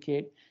fare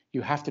ticket,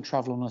 you have to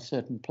travel on a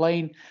certain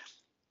plane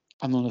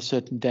and on a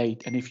certain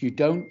date. And if you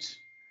don't,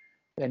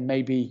 then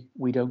maybe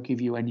we don't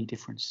give you any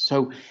difference.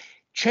 So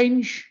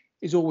change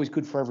is always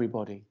good for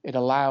everybody. It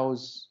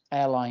allows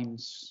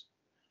airlines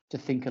to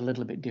think a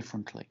little bit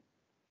differently.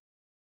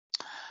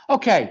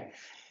 Okay,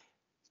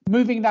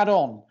 moving that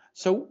on.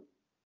 So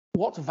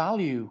what's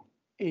value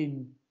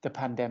in the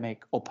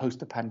pandemic or post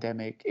the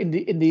pandemic? In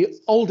the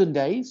olden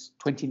days,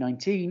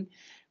 2019,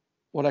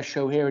 what I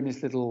show here in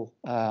this little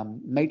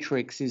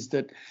matrix is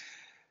that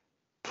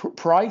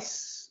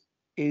price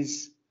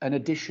is an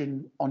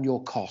addition on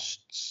your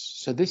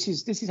costs. So this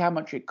is how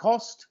much it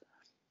cost.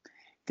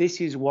 This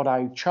is what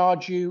I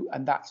charge you,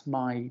 and that's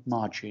my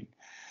margin.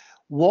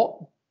 What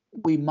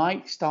we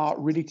might start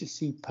really to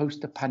see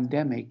post the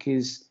pandemic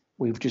is,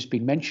 we've just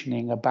been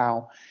mentioning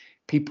about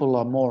people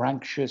are more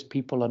anxious,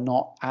 people are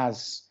not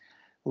as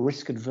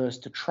risk adverse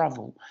to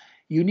travel.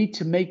 you need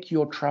to make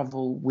your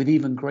travel with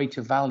even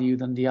greater value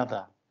than the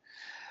other.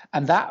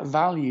 And that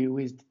value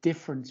is the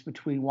difference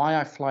between why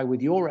I fly with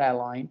your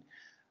airline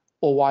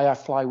or why I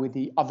fly with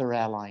the other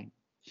airline.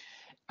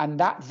 And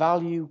that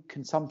value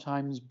can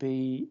sometimes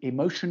be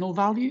emotional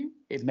value.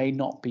 It may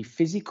not be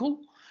physical.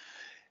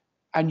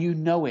 And you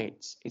know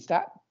it. It's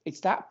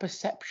that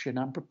perception.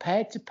 I'm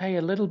prepared to pay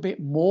a little bit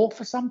more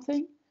for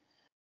something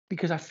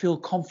because I feel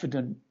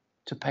confident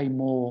to pay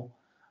more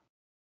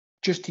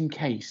just in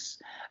case.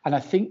 And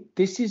I think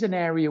this is an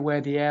area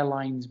where the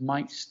airlines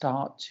might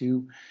start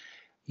to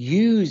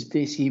use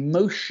this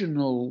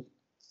emotional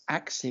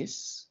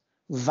axis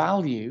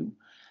value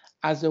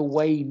as a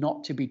way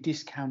not to be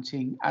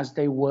discounting as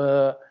they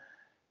were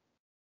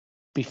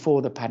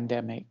before the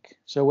pandemic.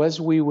 So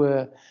as we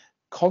were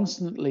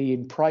constantly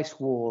in price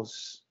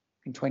wars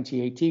in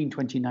 2018,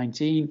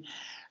 2019,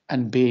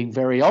 and being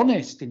very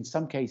honest, in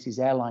some cases,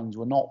 airlines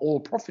were not all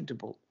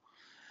profitable.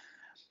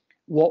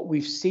 What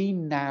we've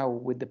seen now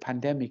with the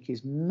pandemic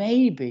is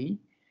maybe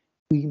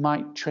we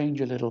might change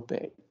a little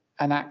bit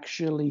and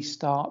actually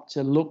start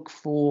to look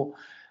for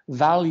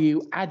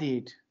value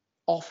added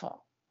offer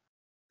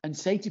and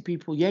say to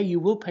people, yeah, you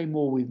will pay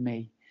more with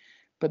me,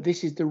 but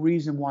this is the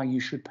reason why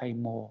you should pay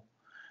more.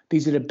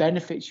 These are the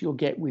benefits you'll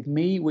get with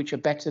me, which are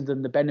better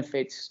than the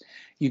benefits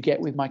you get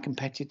with my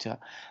competitor.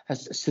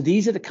 So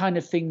these are the kind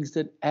of things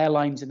that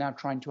airlines are now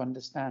trying to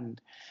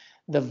understand.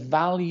 The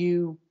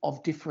value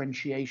of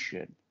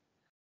differentiation.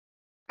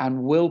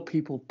 And will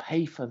people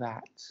pay for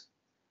that?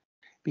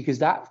 Because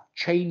that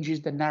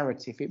changes the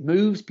narrative. It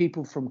moves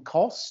people from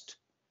cost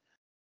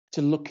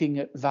to looking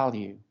at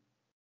value,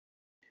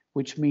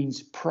 which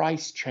means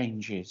price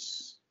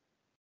changes.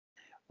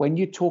 When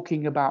you're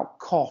talking about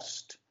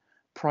cost,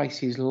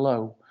 price is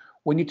low.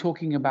 When you're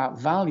talking about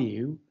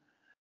value,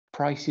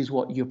 price is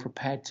what you're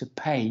prepared to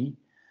pay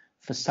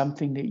for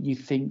something that you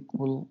think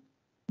will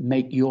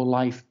make your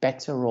life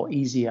better or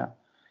easier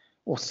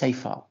or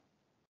safer.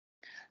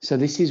 So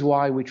this is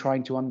why we're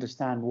trying to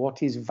understand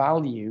what is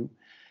value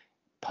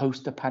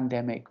post the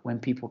pandemic when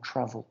people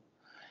travel.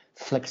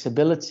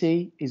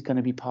 Flexibility is going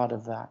to be part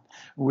of that.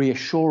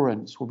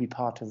 Reassurance will be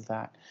part of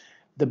that.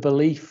 The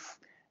belief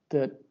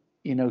that,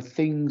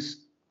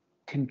 things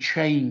can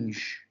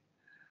change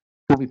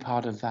will be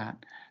part of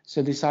that.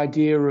 So this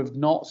idea of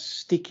not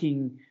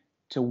sticking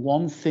to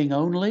one thing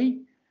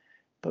only,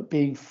 but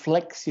being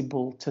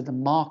flexible to the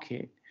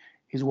market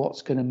is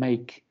what's going to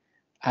make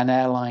an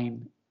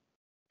airline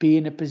be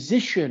in a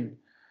position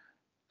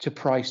to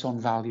price on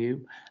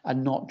value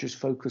and not just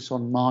focus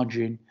on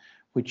margin,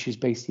 which is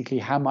basically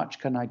how much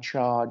can I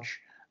charge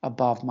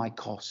above my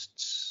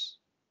costs.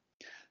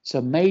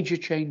 So major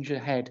change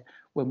ahead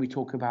when we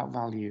talk about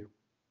value.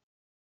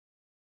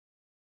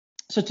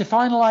 So to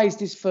finalize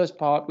this first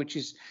part, which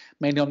is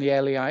mainly on the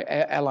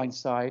airline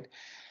side,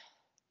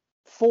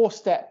 4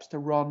 steps to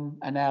run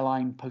an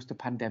airline post a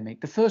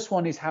pandemic. The first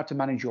one is how to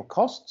manage your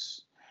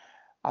costs.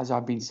 As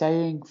I've been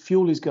saying,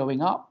 fuel is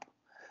going up.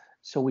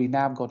 So we've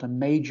now got a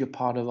major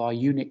part of our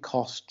unit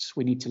costs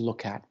we need to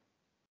look at.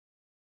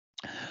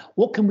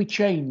 What can we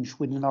change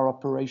within our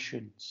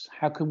operations?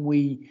 How can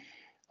we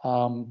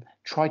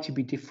try to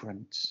be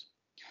different?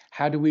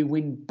 How do we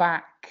win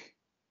back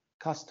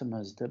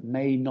customers that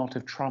may not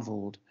have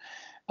traveled?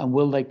 And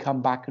will they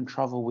come back and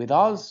travel with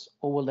us,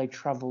 or will they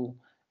travel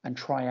and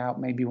try out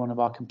maybe one of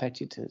our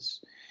competitors?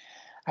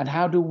 And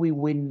how do we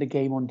win the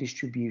game on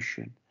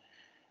distribution?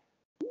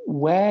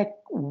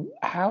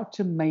 How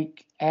to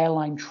make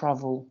airline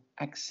travel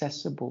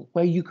accessible,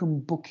 where you can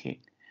book it.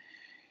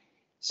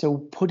 So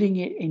putting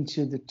it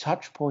into the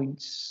touch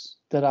points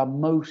that are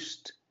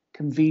most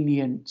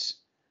convenient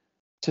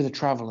to the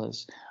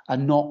travelers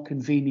and not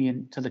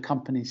convenient to the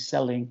companies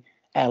selling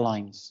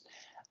airlines.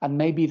 And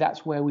maybe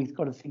that's where we've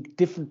got to think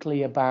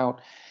differently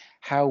about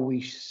how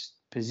we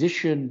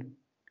position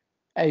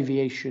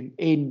aviation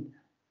in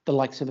the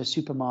likes of a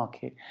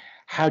supermarket.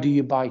 How do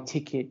you buy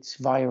tickets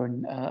via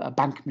a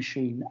bank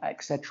machine,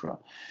 etc.?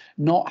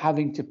 Not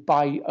having to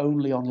buy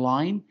only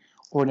online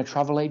or in a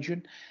travel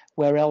agent.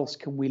 Where else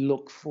can we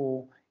look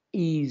for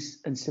ease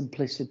and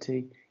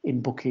simplicity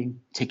in booking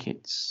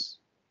tickets?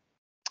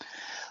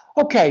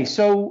 Okay,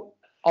 so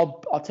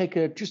I'll take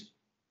a just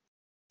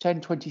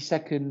 10-20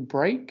 second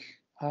break,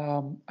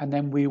 and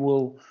then we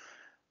will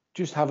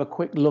just have a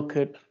quick look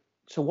at,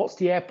 so what's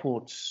the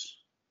airports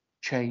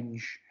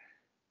change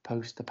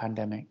post the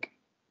pandemic?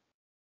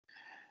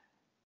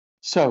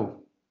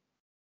 So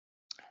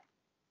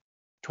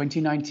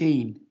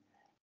 2019,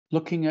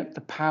 looking at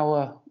the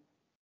power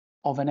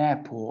of an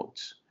airport.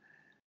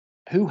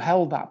 Who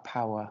held that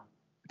power?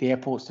 The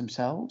airports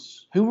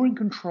themselves? Who were in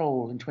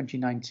control in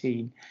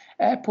 2019?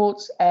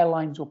 Airports,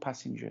 airlines, or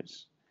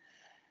passengers?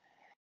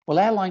 Well,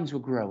 airlines were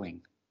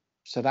growing.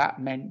 So that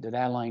meant that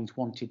airlines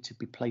wanted to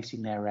be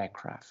placing their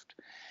aircraft.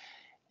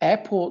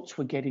 Airports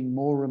were getting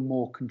more and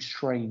more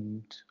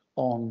constrained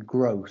on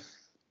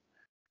growth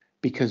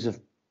because of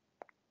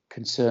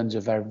concerns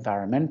of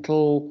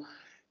environmental,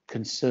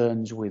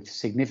 concerns with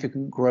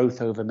significant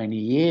growth over many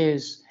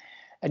years,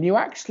 And you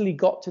actually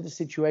got to the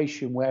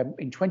situation where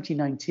in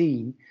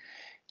 2019,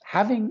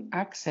 having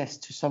access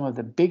to some of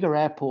the bigger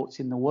airports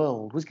in the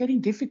world was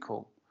getting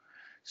difficult.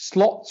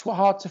 Slots were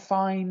hard to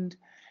find.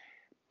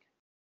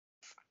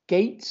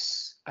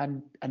 Gates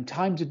and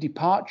times of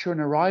departure and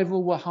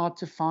arrival were hard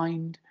to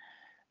find.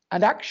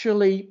 And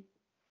actually,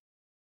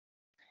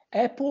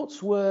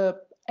 airports were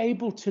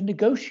able to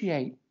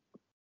negotiate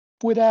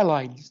with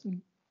airlines.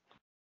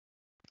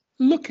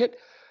 Look at,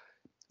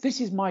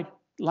 this is my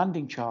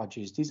landing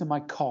charges, these are my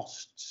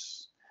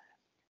costs,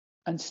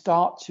 and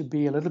start to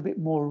be a little bit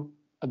more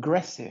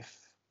aggressive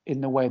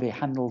in the way they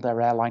handled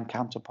their airline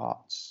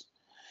counterparts,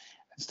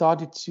 and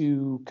started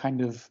to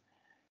kind of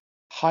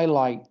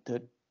highlight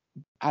that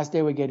as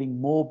they were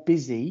getting more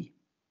busy,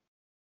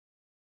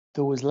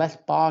 there was less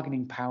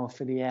bargaining power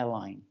for the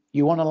airline.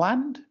 You want to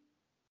land?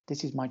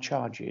 This is my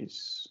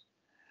charges.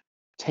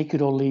 Take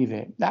it or leave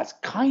it. That's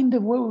kind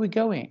of where we're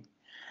going.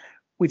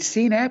 We've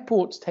seen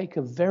airports take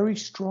a very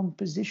strong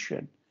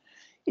position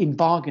in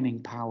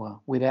bargaining power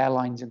with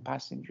airlines and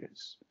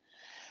passengers.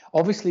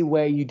 Obviously,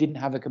 where you didn't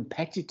have a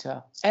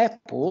competitor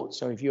airport,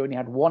 so if you only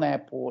had one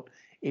airport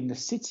in the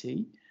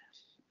city,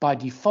 by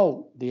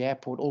default, the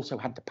airport also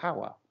had the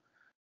power,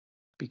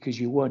 because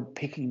you weren't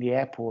picking the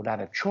airport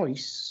out of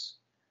choice.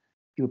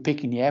 You were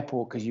picking the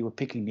airport because you were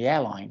picking the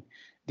airline.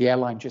 The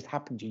airline just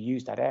happened to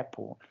use that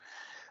airport.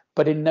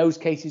 But in those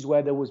cases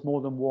where there was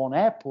more than one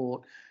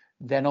airport,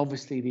 then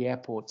obviously the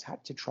airports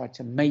had to try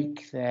to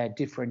make their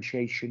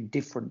differentiation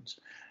different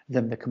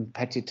than the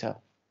competitor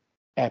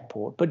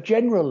airport. But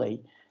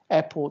generally,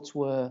 airports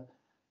were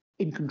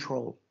in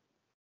control.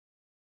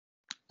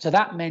 So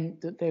that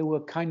meant that they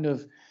were kind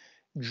of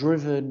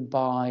driven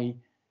by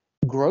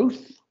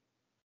growth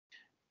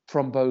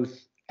from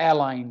both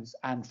airlines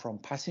and from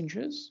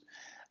passengers.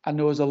 And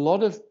there was a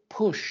lot of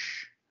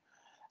push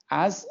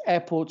as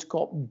airports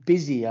got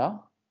busier.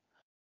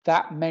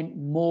 That meant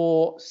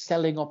more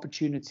selling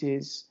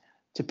opportunities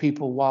to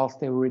people whilst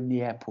they were in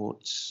the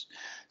airports.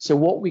 So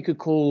what we could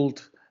call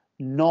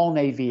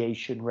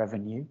non-aviation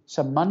revenue,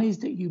 so monies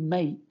that you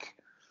make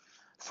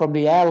from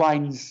the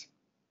airline's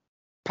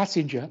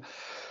passenger,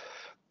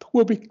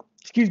 were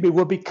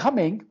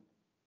becoming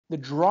the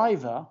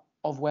driver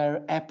of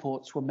where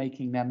airports were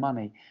making their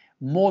money.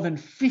 More than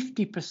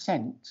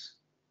 50%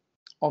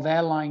 of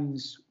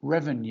airlines'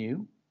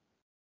 revenue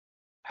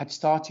had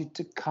started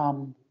to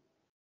come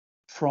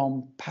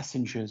from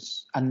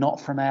passengers and not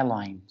from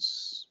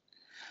airlines.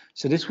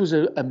 So this was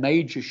a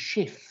major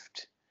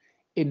shift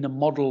in the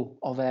model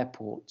of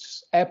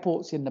airports.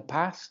 Airports in the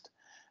past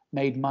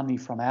made money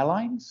from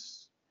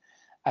airlines,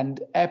 and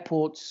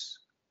airports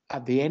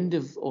at the end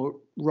of, or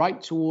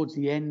right towards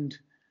the end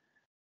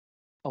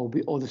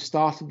or the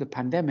start of the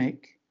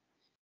pandemic,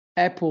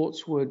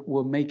 airports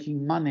were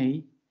making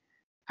money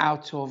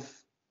out of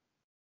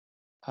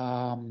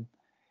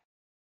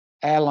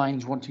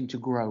airlines wanting to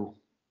grow.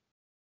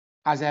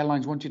 As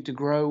airlines wanted to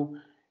grow,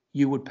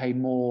 you would pay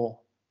more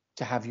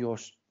to have your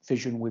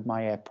vision with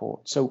my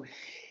airport. So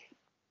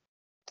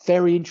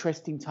very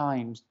interesting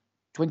times.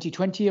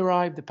 2020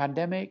 arrived, the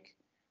pandemic,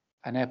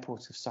 and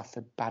airports have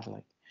suffered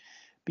badly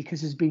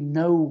because there's been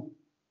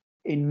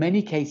in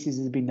many cases,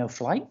 there's been no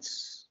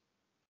flights.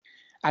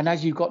 And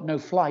as you got no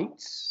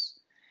flights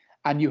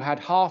and you had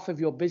half of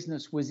your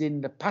business was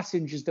in the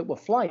passengers that were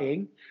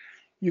flying,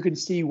 you can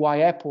see why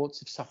airports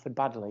have suffered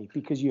badly,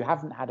 because you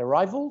haven't had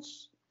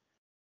arrivals.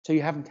 So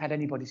you haven't had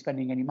anybody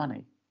spending any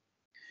money.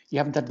 You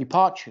haven't had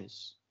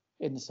departures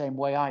in the same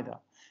way either.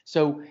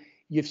 So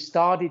you've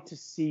started to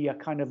see a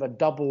kind of a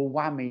double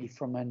whammy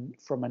from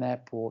an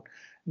airport.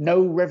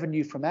 No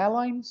revenue from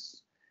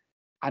airlines,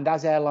 and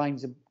as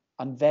airlines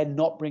and they're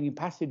not bringing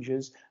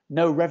passengers,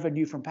 no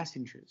revenue from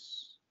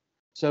passengers.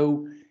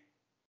 So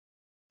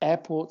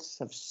airports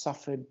have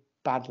suffered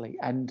badly.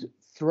 And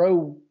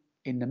throw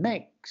in the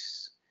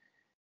mix,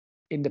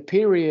 in the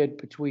period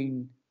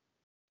between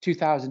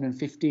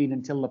 2015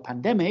 until the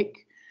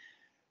pandemic,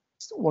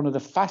 one of the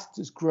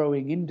fastest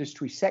growing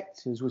industry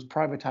sectors was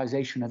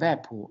privatization of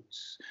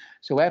airports.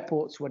 So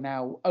airports were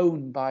now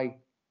owned by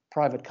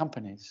private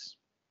companies.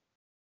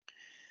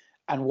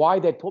 And why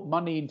they put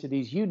money into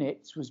these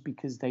units was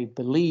because they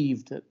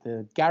believed that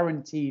the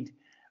guaranteed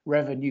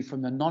revenue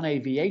from the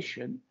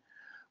non-aviation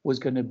was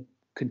going to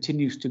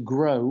continue to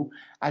grow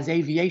as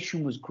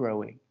aviation was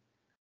growing.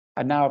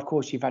 And now, of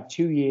course, you've had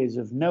 2 years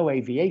of no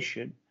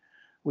aviation,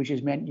 which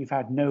has meant you've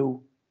had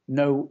no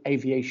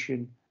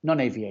aviation,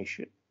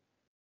 non-aviation.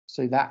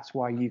 So that's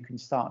why you can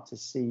start to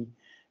see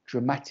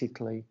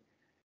dramatically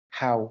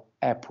how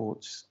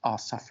airports are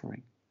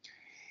suffering.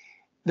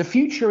 The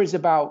future is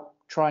about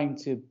trying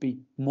to be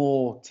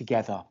more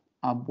together,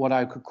 what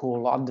I could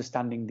call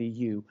understanding the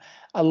U,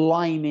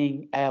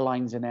 aligning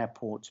airlines and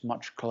airports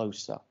much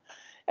closer.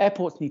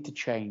 Airports need to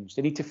change.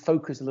 They need to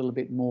focus a little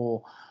bit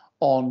more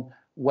on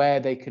where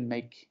they can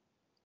make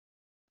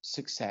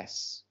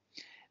success.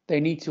 They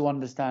need to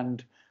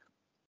understand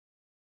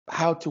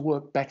how to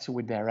work better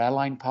with their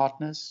airline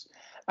partners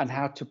and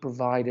how to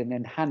provide an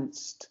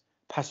enhanced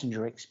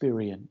passenger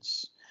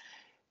experience.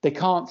 They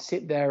can't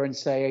sit there and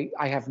say,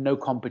 I have no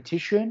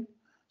competition,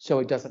 so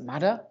it doesn't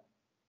matter.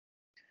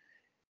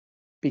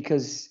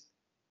 Because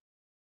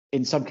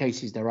in some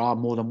cases there are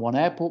more than one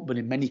airport, but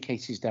in many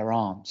cases there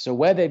aren't. So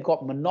where they've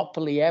got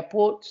monopoly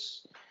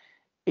airports,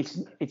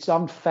 it's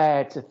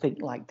unfair to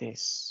think like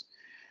this.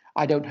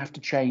 I don't have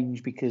to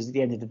change because at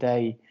the end of the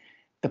day,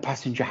 the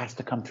passenger has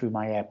to come through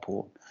my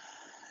airport.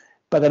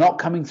 But they're not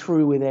coming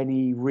through with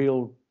any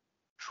real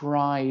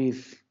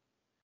drive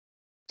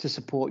to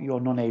support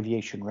your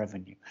non-aviation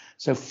revenue.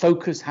 So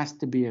focus has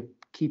to be a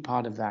key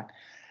part of that.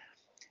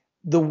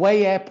 The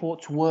way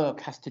airports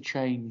work has to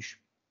change.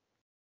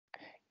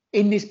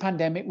 In this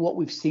pandemic, what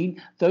we've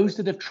seen, those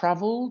that have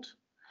traveled,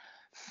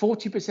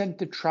 40%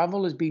 of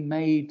travel has been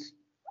made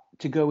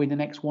to go in the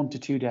next 1 to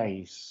 2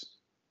 days.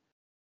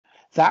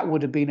 That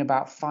would have been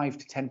about 5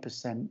 to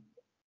 10%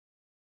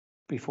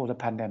 before the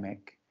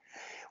pandemic.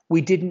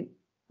 We've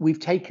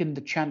taken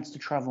the chance to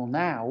travel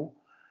now.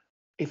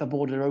 If a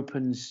border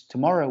opens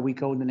tomorrow, we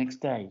go the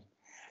next day.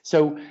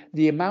 So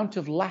the amount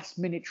of last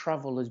minute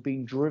travel has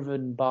been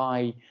driven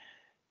by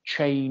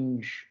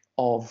change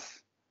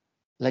of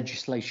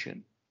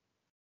legislation.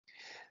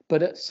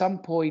 But at some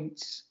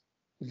point,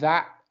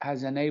 that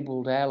has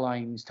enabled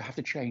airlines to have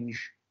to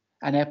change,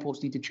 and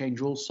airports need to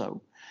change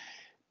also.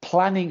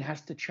 Planning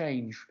has to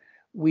change.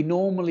 We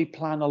normally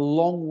plan a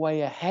long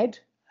way ahead.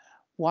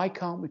 Why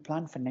can't we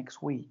plan for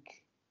next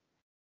week?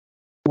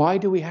 Why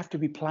do we have to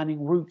be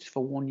planning routes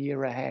for 1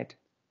 year ahead?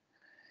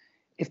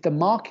 If the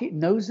market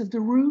knows of the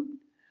route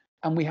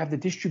and we have the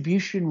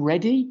distribution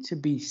ready to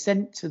be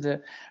sent to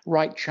the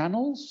right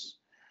channels,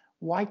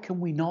 why can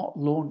we not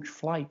launch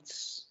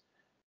flights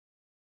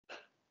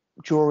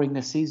during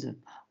the season?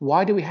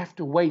 Why do we have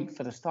to wait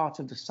for the start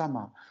of the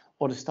summer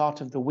or the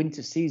start of the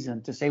winter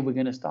season to say we're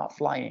going to start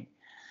flying?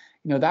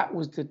 You know, that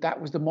was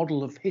the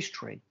model of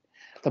history.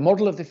 The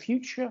model of the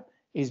future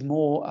is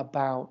more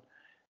about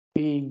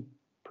being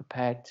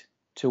prepared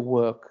to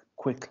work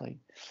quickly.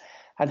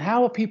 And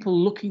how are people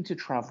looking to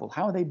travel?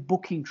 How are they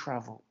booking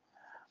travel?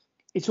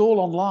 It's all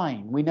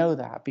online. We know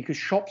that because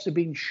shops are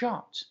being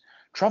shut.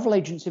 Travel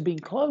agents are being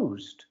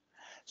closed.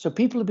 So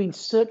people have been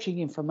searching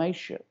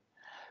information.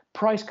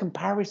 Price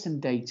comparison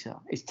data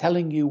is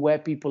telling you where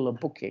people are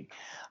booking.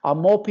 Are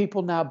more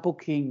people now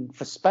booking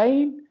for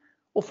Spain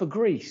or for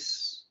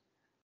Greece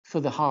for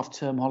the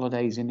half-term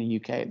holidays in the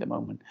UK at the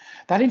moment?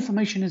 That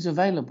information is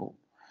available.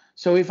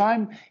 So if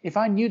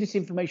I knew this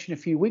information a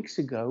few weeks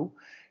ago,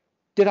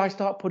 did I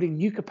start putting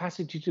new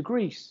capacity to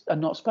Greece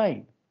and not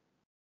Spain?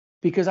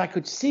 Because I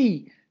could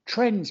see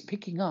trends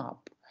picking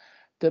up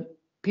that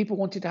people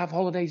wanted to have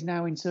holidays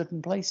now in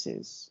certain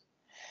places.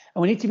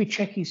 And we need to be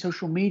checking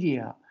social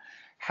media.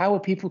 How are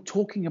people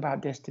talking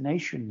about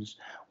destinations?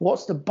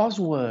 What's the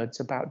buzzwords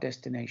about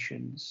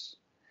destinations?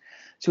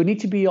 So we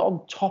need to be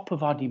on top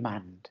of our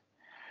demand.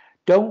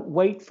 Don't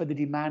wait for the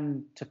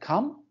demand to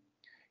come.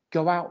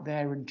 Go out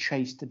there and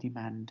chase the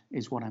demand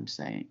is what I'm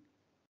saying.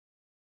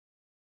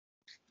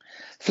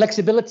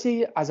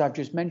 Flexibility, as I've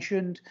just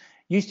mentioned,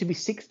 used to be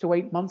 6 to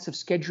 8 months of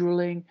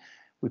scheduling.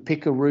 We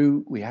pick a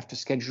route, we have to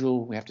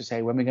schedule, we have to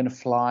say when we're going to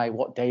fly,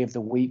 what day of the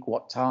week,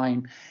 what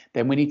time.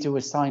 Then we need to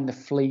assign the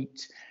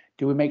fleet.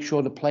 Do we make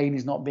sure the plane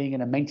is not being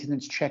in a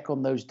maintenance check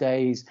on those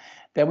days?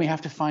 Then we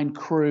have to find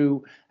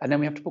crew, and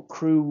then we have to put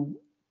crew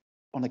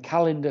on a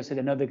calendar so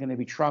they know they're going to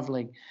be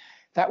traveling.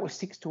 That was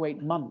 6 to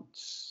 8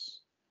 months.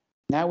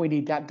 Now we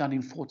need that done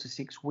in 4 to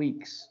 6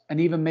 weeks, and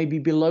even maybe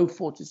below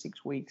 4 to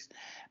 6 weeks.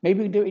 Maybe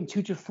we can do it in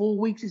 2 to 4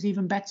 weeks is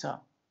even better.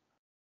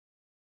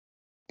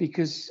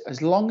 Because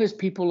as long as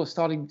people have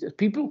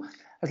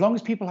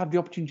the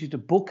opportunity to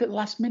book at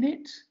last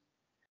minute,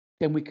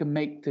 then we can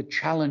make the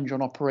challenge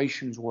on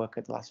operations work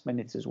at last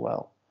minute as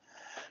well.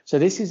 So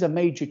this is a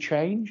major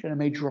change and a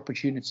major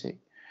opportunity.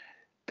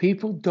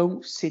 People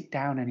don't sit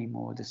down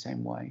anymore the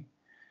same way.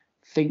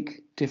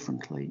 Think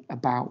differently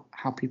about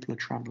how people are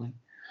traveling.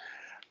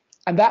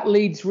 And that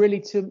leads really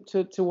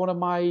to one of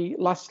my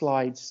last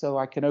slides, so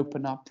I can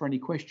open up for any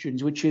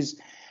questions, which is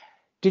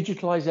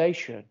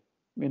digitalization.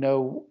 You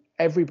know,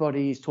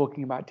 everybody is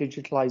talking about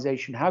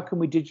digitalization. How can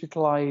we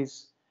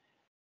digitalize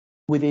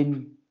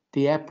within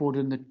the airport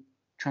and the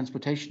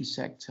transportation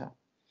sector?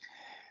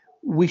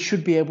 We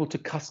should be able to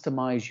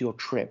customize your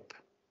trip.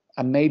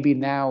 And maybe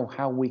now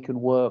how we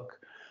can work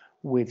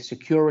with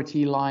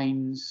security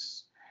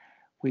lines,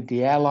 with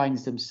the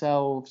airlines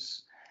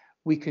themselves,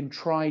 we can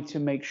try to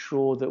make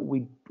sure that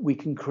we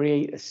can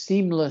create a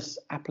seamless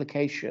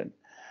application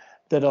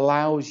that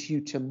allows you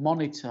to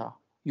monitor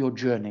your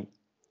journey.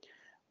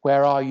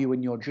 Where are you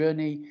in your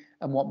journey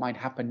and what might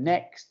happen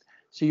next?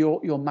 So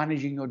you're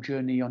managing your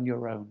journey on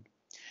your own.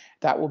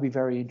 That will be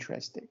very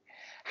interesting.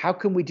 How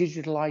can we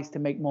digitalize to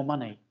make more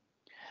money?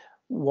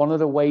 One of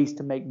the ways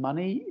to make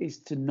money is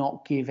to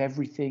not give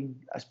everything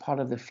as part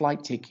of the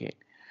flight ticket.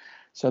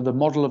 So the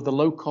model of the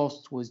low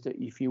cost was that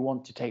if you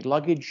want to take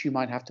luggage, you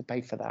might have to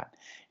pay for that.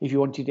 If you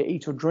wanted to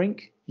eat or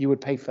drink, you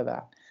would pay for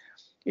that.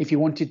 If you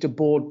wanted to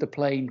board the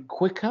plane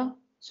quicker,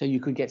 so you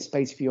could get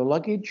space for your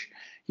luggage,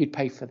 you'd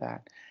pay for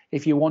that.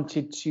 If you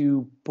wanted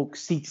to book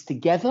seats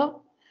together,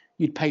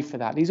 you'd pay for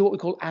that. These are what we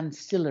call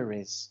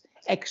ancillaries,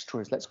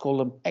 extras. Let's call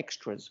them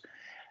extras.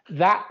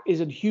 That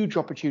is a huge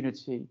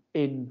opportunity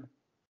in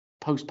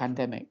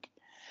post-pandemic.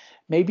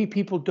 Maybe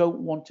people don't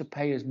want to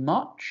pay as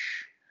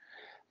much,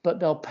 but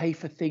they'll pay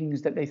for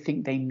things that they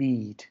think they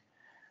need.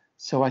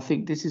 So I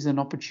think this is an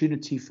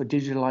opportunity for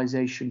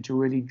digitalization to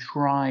really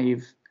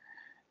drive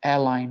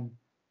airline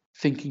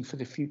thinking for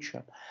the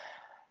future.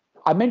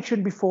 I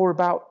mentioned before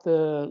about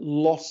the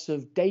loss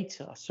of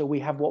data. So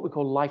we have what we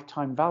call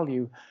lifetime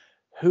value.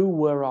 Who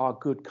were our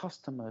good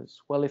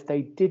customers? Well, if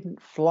they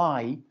didn't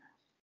fly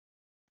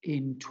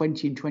in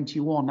 20 and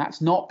 21,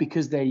 that's not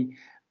because they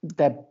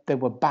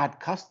were bad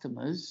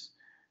customers.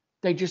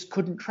 They just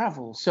couldn't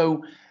travel.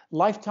 So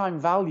lifetime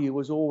value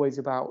was always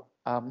about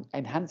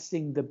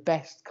enhancing the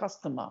best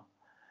customer.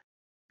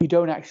 You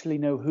don't actually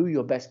know who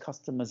your best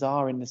customers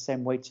are in the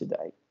same way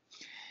today.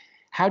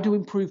 How to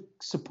improve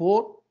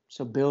support?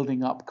 So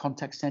building up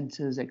contact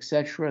centers,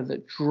 etc.,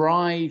 that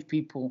drive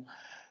people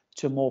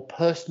to more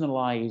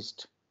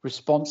personalized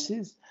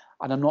responses.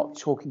 And I'm not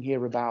talking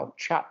here about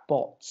chat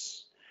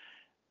bots.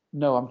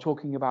 No, I'm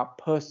talking about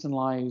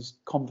personalized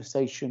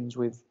conversations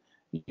with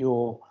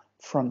your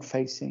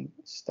front-facing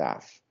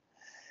staff.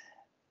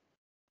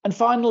 And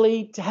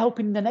finally, to help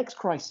in the next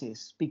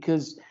crisis,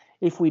 because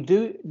if we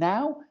do it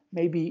now,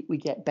 maybe we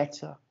get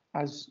better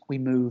as we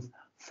move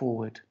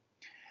forward.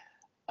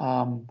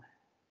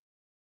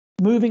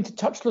 Moving to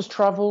touchless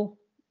travel,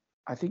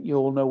 I think you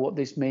all know what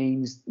this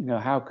means. You know,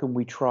 how can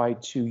we try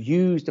to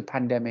use the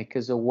pandemic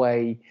as a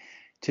way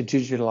to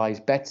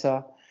digitalize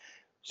better?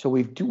 So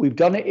we've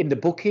done it in the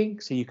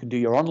booking, so you can do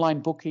your online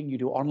booking, you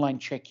do online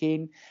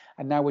check-in,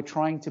 and now we're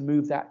trying to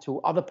move that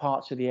to other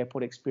parts of the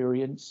airport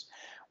experience,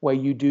 where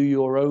you do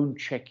your own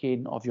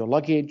check-in of your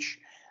luggage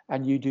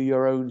and you do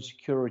your own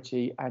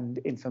security and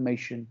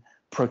information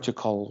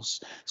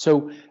protocols.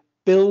 So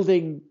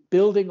building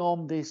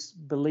on this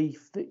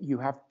belief that you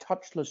have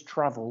touchless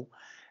travel,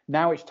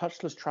 now it's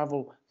touchless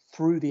travel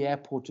through the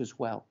airport as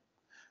well.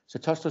 So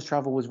touchless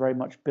travel was very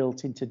much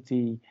built into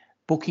the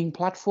booking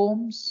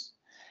platforms.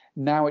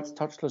 Now it's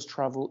touchless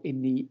travel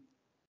in the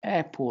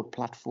airport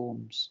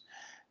platforms.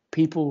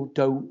 People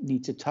don't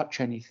need to touch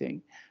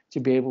anything to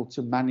be able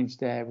to manage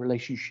their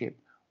relationship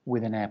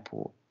with an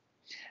airport.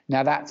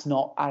 Now, that's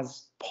not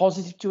as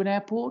positive to an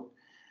airport,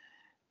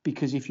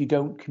 because if you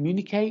don't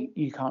communicate,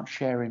 you can't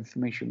share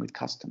information with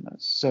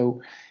customers.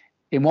 So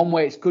in one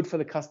way, it's good for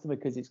the customer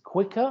because it's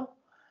quicker,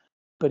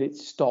 but it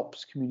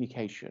stops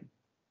communication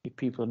if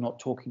people are not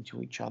talking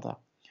to each other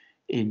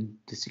in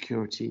the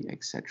security,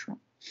 etc.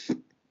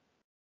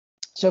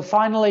 So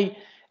finally,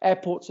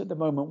 airports at the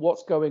moment,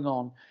 what's going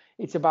on?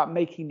 It's about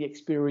making the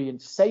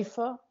experience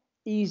safer,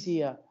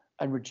 easier,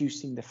 and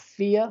reducing the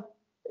fear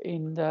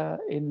in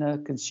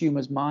the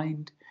consumer's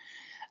mind.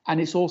 And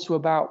it's also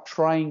about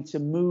trying to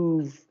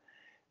move,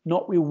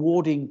 not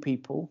rewarding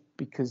people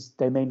because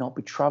they may not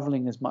be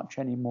traveling as much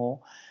anymore,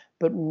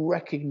 but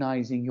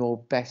recognizing your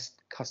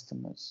best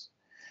customers.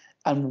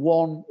 And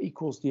one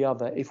equals the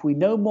other. If we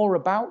know more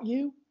about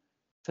you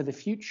for the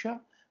future,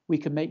 we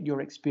can make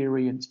your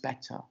experience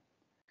better.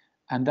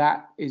 And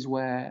that is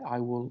where I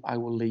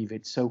will leave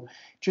it. So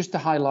just to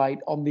highlight,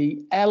 on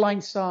the airline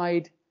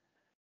side,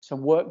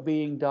 some work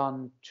being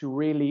done to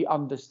really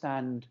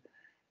understand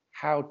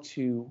how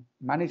to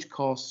manage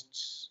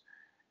costs,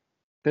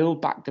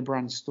 build back the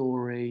brand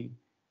story,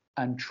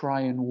 and try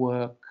and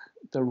work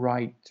the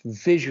right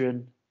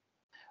vision.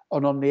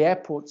 And on the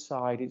airport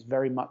side, it's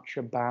very much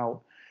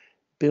about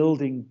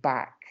building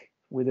back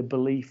with a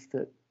belief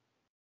that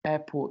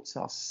airports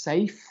are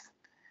safe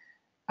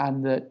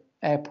and that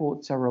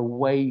airports are a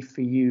way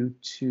for you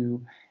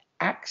to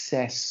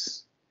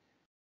access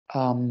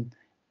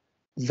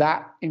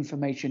that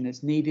information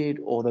that's needed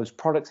or those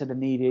products that are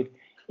needed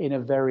in a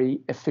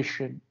very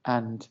efficient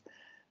and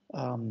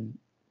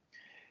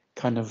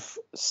kind of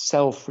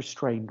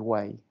self-restrained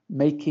way,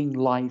 making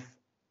life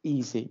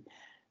easy,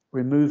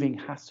 removing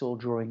hassle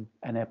during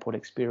an airport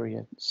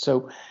experience.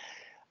 So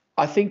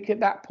I think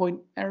at that point,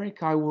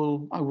 Eric, I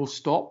will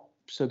stop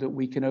so that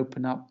we can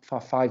open up for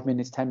 5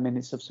 minutes, 10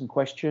 minutes of some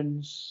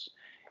questions.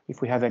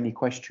 If we have any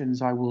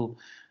questions, I will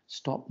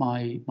stop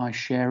my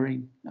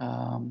sharing,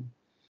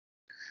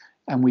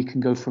 and we can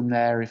go from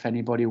there if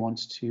anybody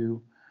wants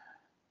to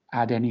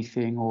add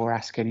anything or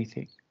ask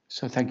anything.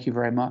 So thank you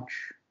very much.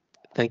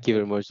 Thank you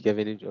very much,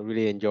 Gavin. I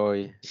really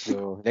enjoy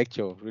your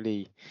lecture.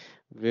 Really,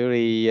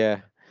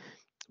 very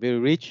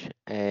rich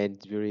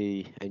and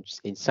very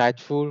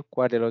insightful.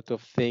 Quite a lot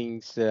of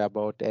things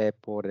about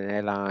airport and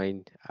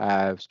airline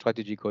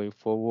strategy going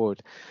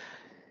forward.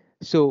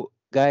 So,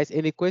 guys,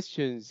 any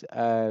questions?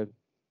 Yeah,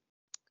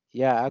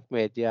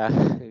 Ahmed. Yeah,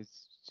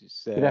 it's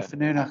just, Good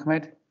afternoon,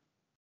 Ahmed.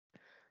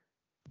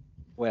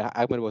 well,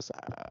 Ahmed was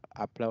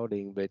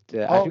applauding, but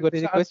have you got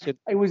any question?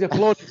 I was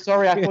applauding.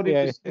 Sorry, I thought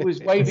Yeah. it was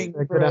waving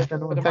Good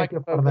afternoon. for the Thank you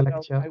for microphone. the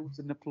lecture. I was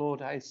an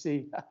applaud. I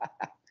see.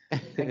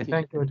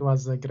 Thank you. It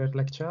was a great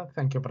lecture.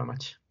 Thank you very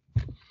much.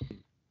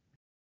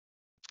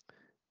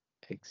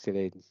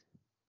 Excellent.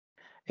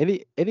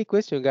 Any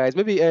question, guys?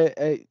 Maybe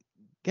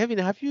Kevin,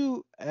 have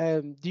you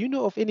do you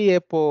know of any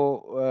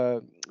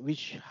airport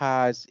which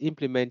has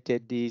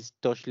implemented these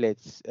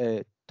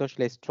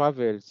touchless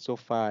travel so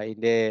far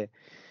in their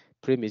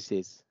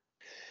premises?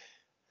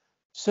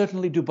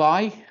 Certainly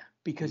Dubai,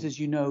 because Mm. as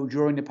you know,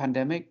 during the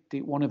pandemic,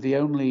 one of the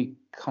only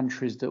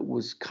countries that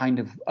was kind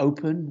of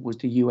open was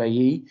the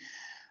UAE.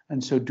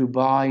 And so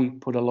Dubai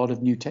put a lot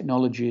of new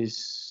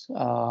technologies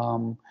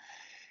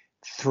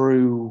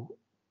through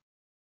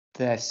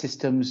their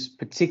systems,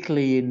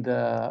 particularly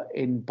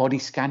in body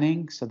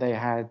scanning. So they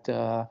had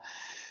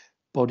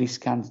body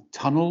scan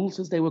tunnels,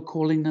 as they were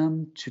calling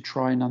them, to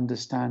try and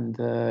understand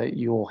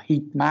your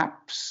heat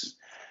maps,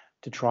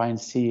 to try and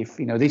see if,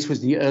 this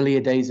was the earlier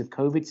days of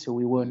COVID, so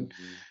we weren't,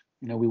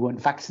 Mhm. we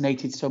weren't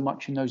vaccinated so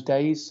much in those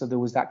days. So there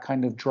was that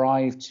kind of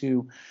drive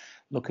to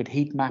look at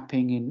heat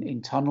mapping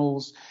in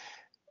tunnels.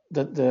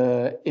 That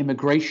the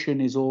immigration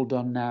is all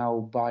done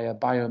now via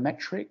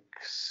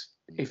biometrics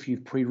if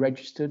you've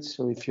pre-registered.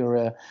 So if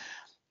you're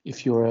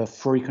a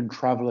frequent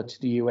traveler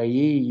to the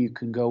UAE, you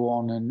can go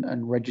on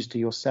and register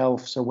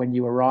yourself. So when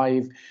you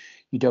arrive,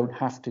 you don't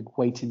have to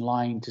wait in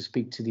line to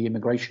speak to the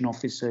immigration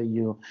officer.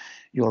 Your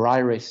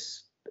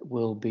iris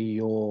will be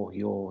your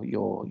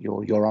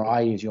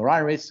eye is your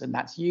iris, and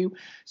that's you.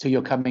 So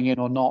you're coming in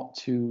or not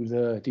to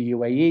the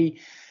UAE.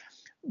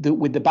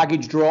 With the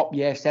baggage drop,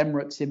 yes,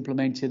 Emirates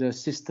implemented a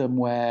system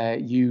where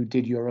you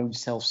did your own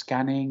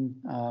self-scanning,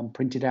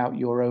 printed out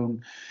your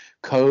own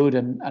code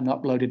and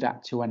uploaded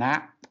that to an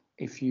app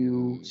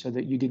so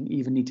that you didn't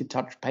even need to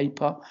touch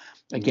paper.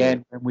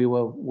 Again, when we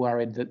were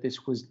worried that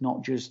this was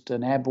not just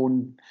an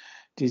airborne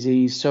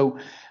disease. So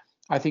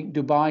I think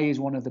Dubai is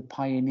one of the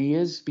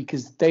pioneers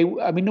because there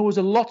was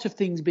a lot of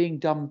things being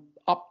done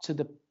up to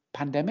the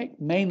pandemic,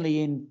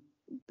 mainly in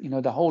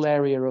the whole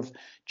area of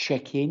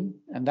check-in,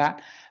 and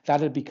that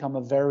had become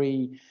a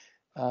very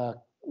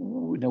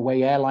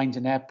way airlines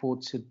and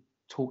airports had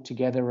talked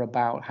together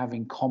about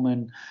having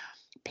common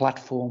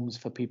platforms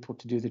for people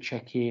to do the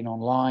check-in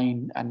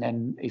online, and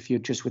then if you're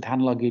just with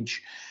hand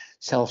luggage,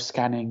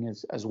 self-scanning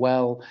as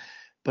well.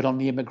 But on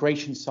the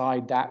immigration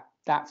side,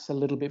 that's a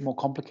little bit more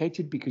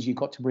complicated because you've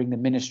got to bring the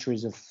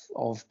ministries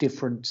of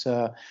different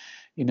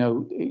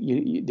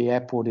the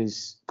airport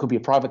could be a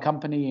private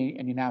company,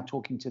 and you're now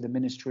talking to the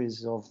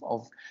ministries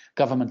of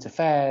government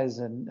affairs,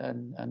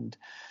 and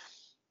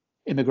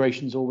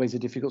immigration is always a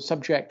difficult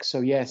subject. So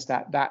yes,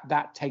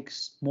 that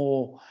takes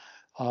more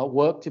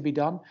work to be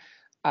done.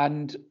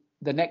 And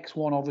the next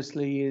one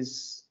obviously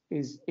is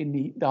in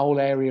the whole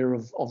area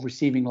of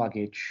receiving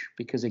luggage,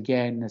 because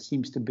again there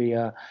seems to be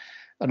an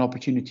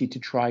opportunity to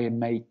try and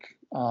make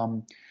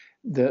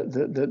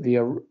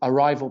the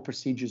arrival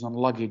procedures on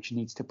luggage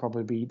needs to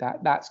probably be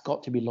that's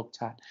got to be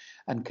looked at,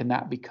 and can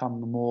that become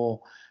more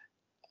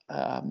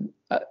a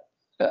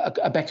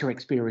better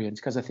experience?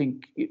 Because I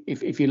think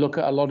if you look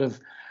at a lot of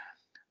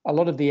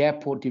the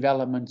airport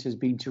development has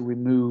been to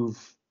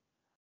remove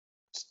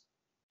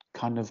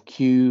kind of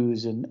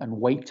queues and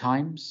wait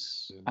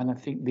times, and I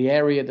think the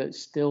area that's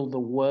still the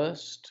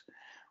worst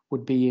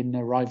would be in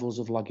arrivals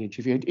of luggage.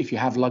 If you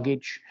have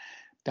luggage,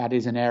 that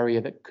is an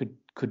area that could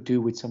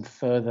do with some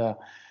further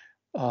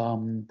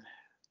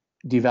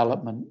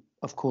development.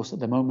 Of course, at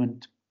the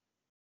moment,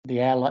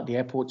 the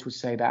airports would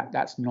say that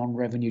that's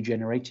non-revenue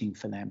generating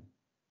for them.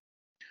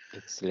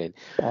 Excellent.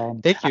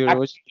 Thank you very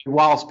much.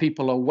 Whilst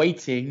people are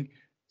waiting,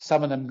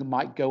 some of them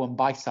might go and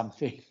buy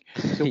something.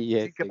 So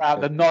Yes, think about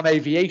exactly. the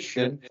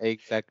non-aviation.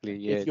 Exactly.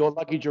 Yes. If your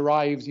luggage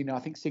arrives, I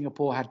think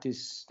Singapore had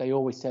this. They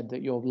always said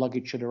that your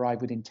luggage should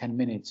arrive within 10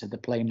 minutes of the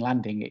plane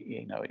landing.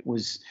 It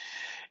was.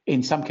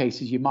 In some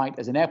cases, you might,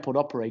 as an airport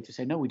operator,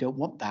 say, no, we don't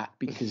want that,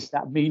 because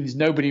that means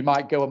nobody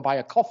might go and buy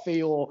a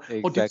coffee or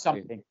do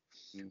something,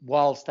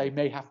 whilst they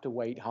may have to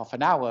wait half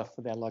an hour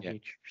for their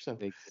luggage. So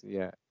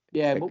exactly.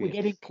 but we're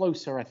getting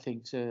closer, I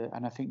think,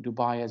 and I think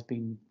Dubai has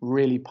been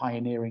really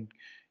pioneering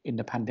in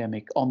the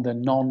pandemic on the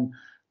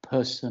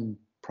non-person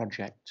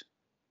project.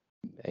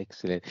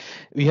 Excellent.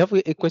 We have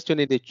a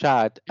question in the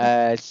chat.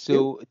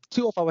 So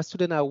two of our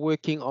students are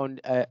working on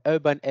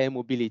urban air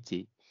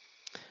mobility.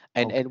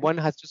 And one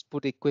has just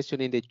put a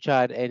question in the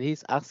chat, and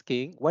he's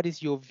asking, what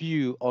is your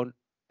view on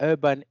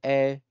urban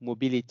air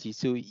mobility?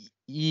 So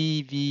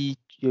EVTOL.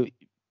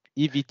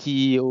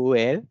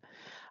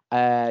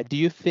 Do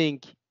you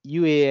think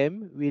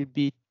UAM will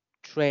be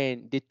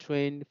the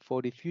trend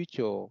for the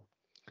future?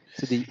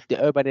 So the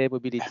urban air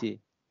mobility.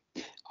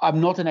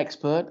 I'm not an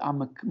expert.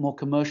 I'm a more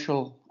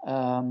commercial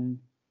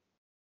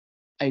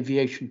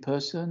aviation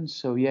person.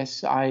 So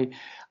yes, I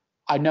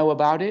know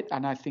about it,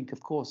 and I think,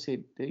 of course, there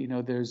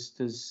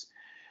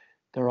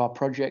are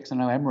projects. I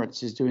know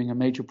Emirates is doing a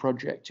major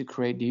project to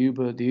create the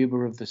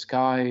Uber of the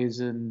skies,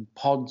 and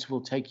pods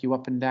will take you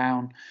up and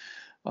down.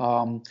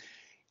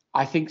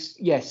 I think,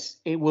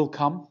 yes, it will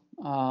come.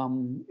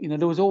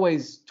 There was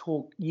always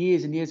talk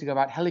years and years ago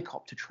about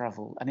helicopter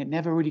travel, and it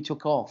never really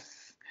took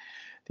off.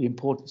 The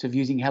importance of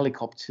using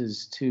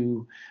helicopters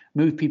to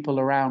move people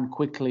around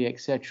quickly,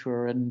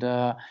 etc. And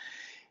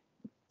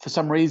for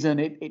some reason,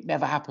 it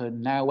never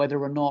happened. Now, whether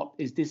or not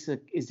is this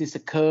a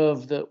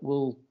curve that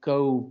will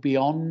go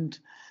beyond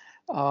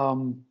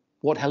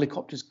what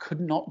helicopters could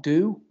not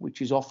do,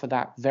 which is offer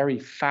that very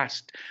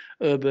fast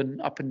urban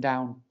up and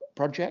down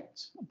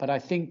project. But I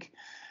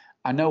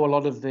know a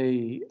lot of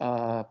the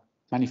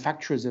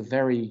manufacturers are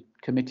very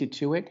committed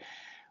to it.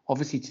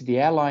 Obviously, to the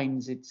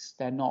airlines,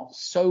 they're not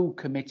so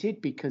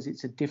committed because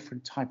it's a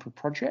different type of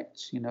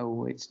project.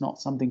 It's not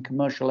something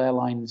commercial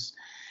airlines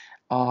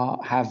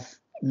have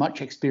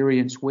much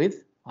experience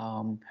with.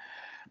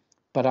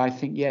 But I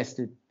think, yes,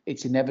 that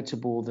it's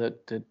inevitable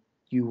that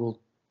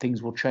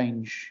things will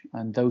change,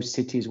 and those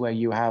cities where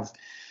you have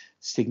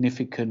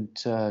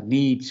significant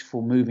needs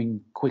for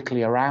moving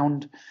quickly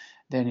around,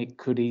 then it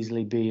could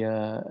easily be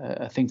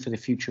a thing for the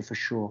future for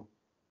sure.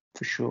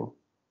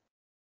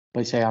 But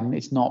I say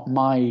it's not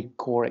my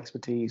core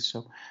expertise,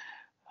 so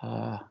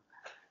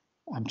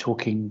I'm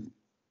talking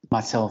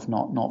myself,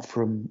 not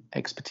from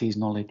expertise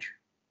knowledge.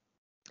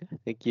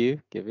 Thank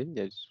you, Kevin.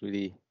 That's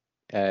really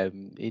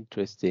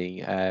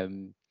interesting.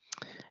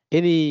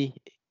 Any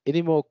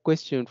more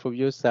question from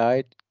your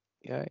side?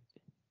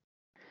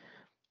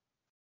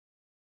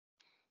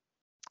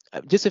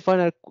 Just a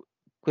final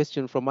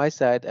question from my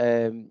side.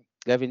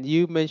 Gavin,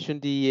 you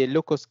mentioned the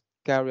low-cost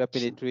carrier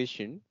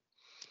penetration,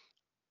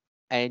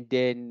 and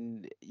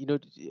then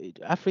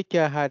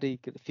Africa had a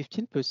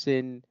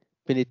 15%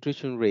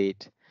 penetration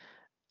rate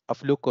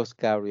of low-cost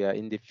carrier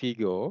in the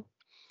figure.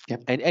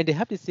 Yep. And they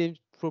have the same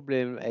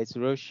problem as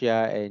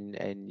Russia and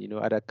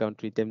other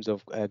countries in terms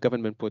of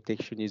government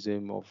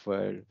protectionism of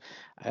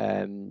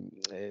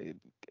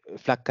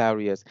flag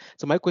carriers.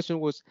 So my question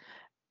was,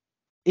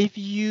 if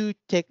you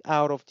take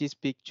out of this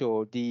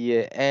picture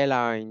the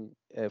airline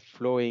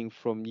flowing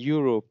from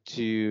Europe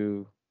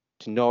to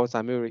North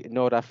America,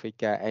 North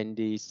Africa, and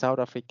the South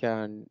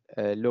African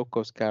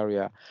low-cost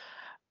carrier,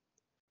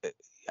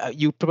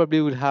 you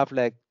probably would have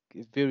like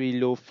a very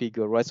low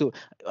figure, right? So,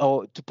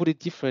 or to put it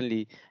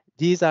differently,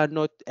 these are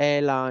not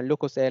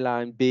low-cost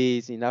airline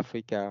based in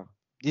Africa.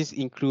 This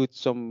includes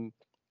some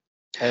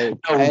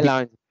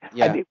airline.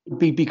 Yeah. And it would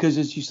be because,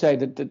 as you say,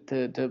 that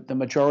the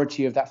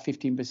majority of that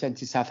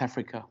 15% is South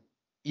Africa.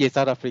 Yes,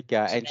 South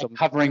Africa, So and some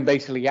covering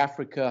basically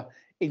Africa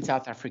in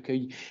South Africa.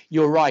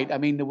 You're right. I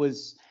mean,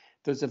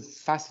 there's a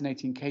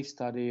fascinating case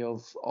study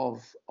of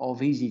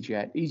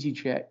EasyJet.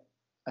 EasyJet,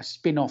 a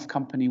spin-off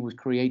company, was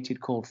created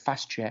called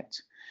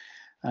FastJet,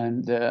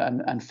 and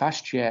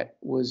FastJet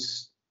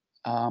was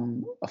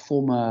a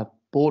former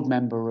board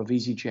member of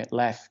EasyJet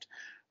left.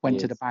 Went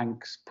to the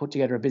banks, put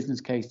together a business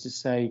case to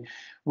say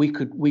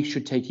we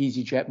should take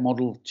EasyJet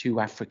model to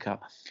Africa.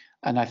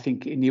 And I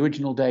think in the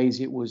original days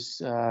it was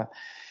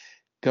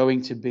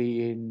going to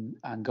be in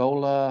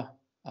Angola,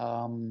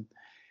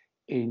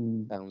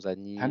 in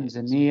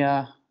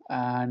Tanzania,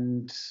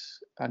 and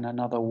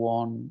another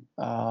one.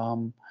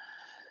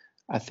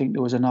 I think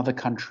there was another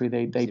country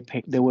they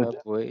picked. There were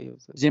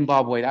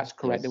Zimbabwe. That's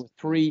correct. Yes. There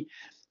were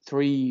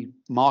three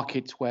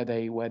markets where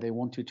they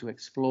wanted to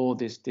explore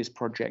this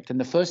project. And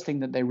the first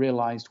thing that they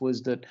realized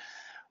was that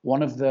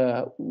one of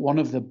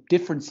the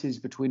differences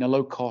between a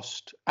low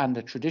cost and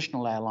a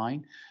traditional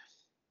airline,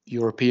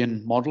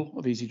 European model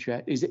of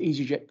EasyJet, is that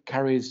EasyJet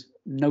carries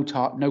no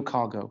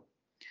cargo.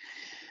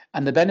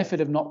 And the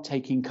benefit of not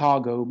taking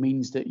cargo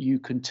means that you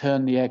can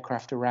turn the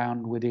aircraft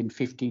around within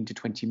 15 to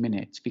 20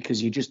 minutes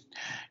because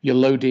you're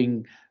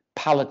loading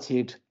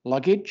palleted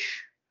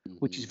luggage,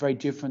 which is very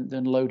different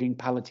than loading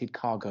palleted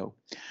cargo.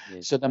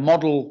 Yes. So the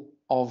model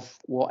of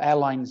what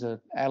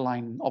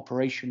airline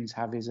operations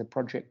have is a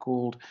project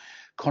called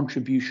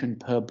contribution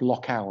per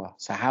block hour.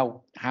 So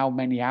how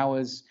many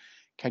hours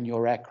can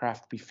your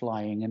aircraft be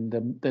flying? And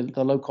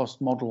the low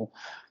cost model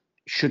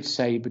should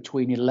say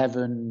between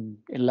 11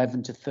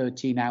 to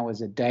 13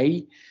 hours a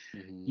day,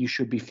 you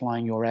should be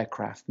flying your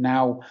aircraft.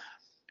 Now,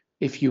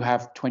 if you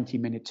have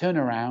 20-minute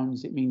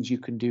turnarounds, it means you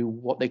can do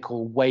what they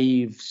call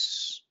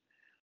waves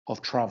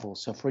of travel.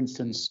 So for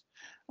instance,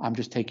 I'm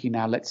just taking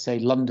now, let's say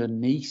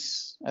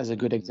London-Nice as a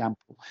good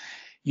example.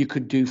 You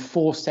could do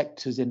 4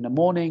 sectors in the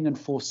morning and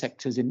 4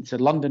 sectors into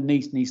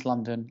London-Nice,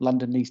 Nice-London,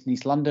 London-Nice,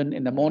 Nice-London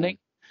in the morning,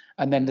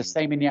 and then the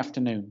same in the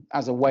afternoon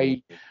as a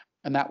way,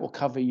 and that will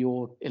cover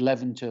your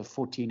 11 to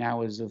 14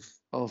 hours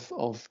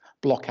of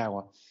block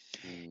hour.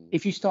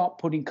 If you start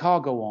putting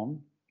cargo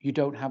on, you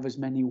don't have as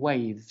many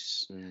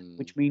waves,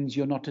 which means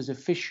you're not as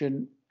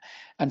efficient.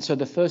 And so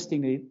the first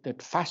thing that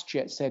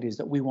FastJet said is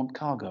that we want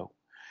cargo,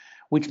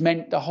 which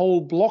meant the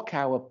whole block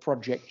hour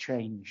project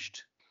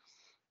changed.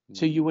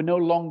 So you were no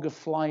longer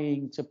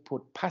flying to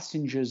put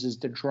passengers as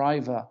the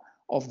driver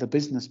of the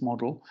business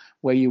model,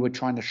 where you were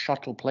trying to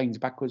shuttle planes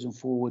backwards and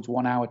forwards,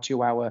 1 hour,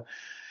 2 hour.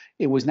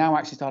 It was now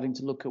actually starting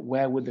to look at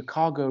where were the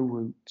cargo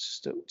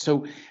routes.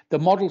 So the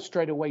model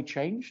straight away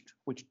changed,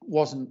 which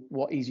wasn't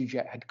what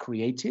EasyJet had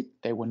created.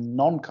 They were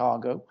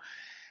non-cargo.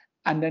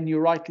 And then you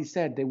rightly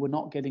said they were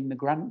not getting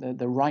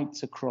the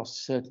rights across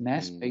certain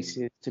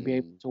airspaces to be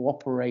able to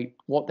operate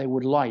what they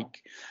would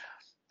like.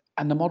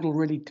 And the model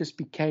really just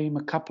became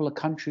a couple of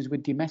countries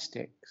with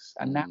domestics.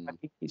 And now I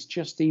think it's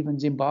just even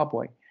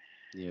Zimbabwe.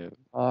 Yeah.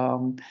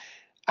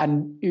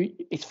 And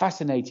it's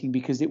fascinating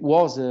because it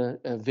was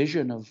a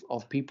vision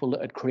of people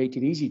that had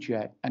created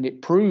EasyJet, and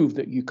it proved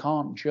that you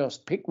can't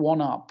just pick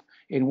one up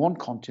in one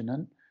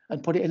continent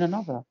and put it in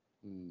another.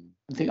 And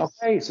think, Yes.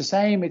 okay, it's the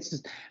same.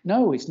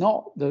 No, it's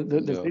not. The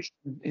No. vision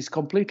is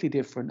completely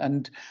different.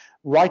 And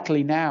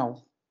rightly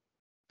now,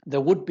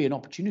 there would be an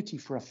opportunity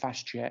for a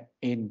fast jet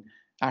in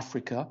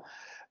Africa,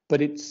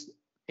 but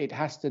it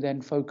has to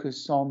then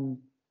focus on,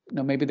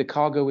 maybe the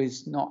cargo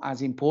is not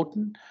as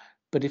important,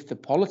 but if the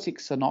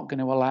politics are not going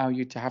to allow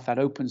you to have that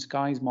open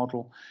skies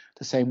model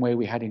the same way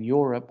we had in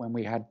Europe when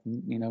we had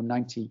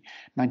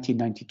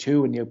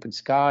 1992 and the open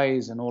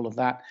skies and all of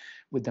that,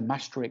 with the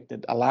Maastricht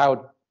that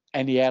allowed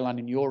any airline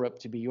in Europe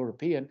to be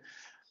European,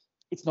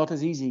 it's not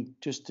as easy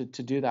just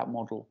to do that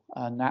model.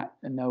 And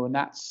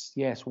that's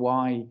yes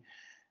why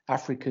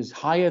Africa's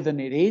higher than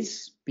it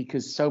is,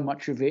 because so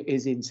much of it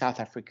is in South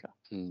Africa.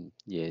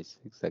 Yes,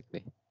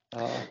 exactly.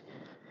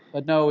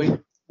 But no,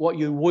 what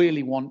you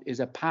really want is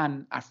a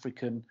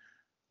pan-African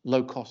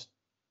low-cost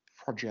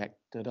project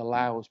that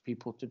allows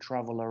people to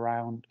travel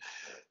around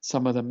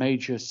some of the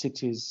major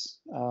cities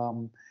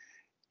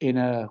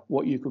in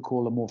what you could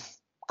call a more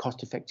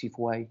cost-effective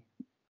way.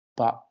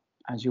 But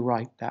as you're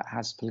right, that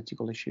has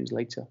political issues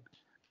later,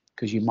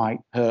 because you might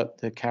hurt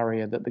the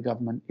carrier that the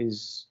government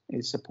is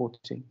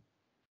supporting.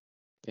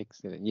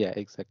 Excellent. Yeah,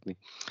 exactly.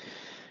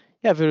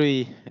 Yeah,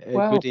 very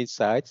good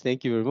insights.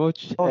 Thank you very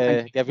much,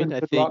 Gavin.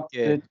 Good luck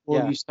with all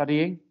yeah. you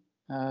studying.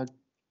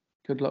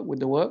 Good luck with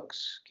the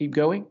works. Keep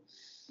going.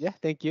 Yeah,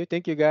 thank you.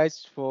 Thank you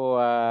guys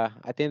for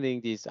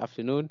attending this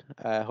afternoon.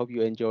 I hope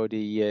you enjoyed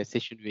the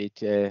session with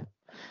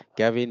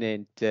Gavin,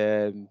 and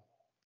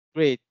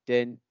great.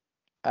 Then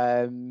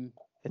I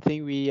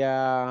think we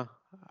are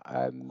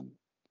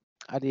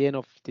at the end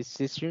of this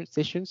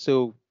session.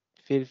 So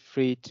feel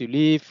free to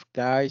leave,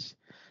 guys.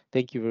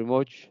 Thank you very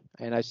much,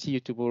 and I see you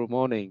tomorrow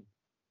morning.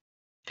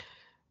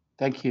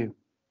 Thank you.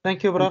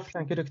 Thank you, Prof.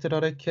 Thank you, Dr.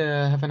 Arik.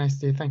 Have a nice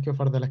day. Thank you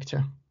for the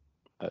lecture.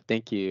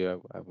 Thank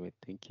you.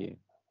 Thank you.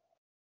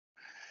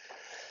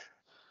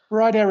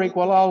 Right, Eric.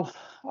 Well,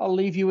 I'll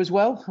leave you as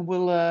well, and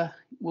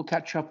we'll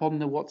catch up on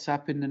the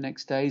WhatsApp in the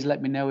next days.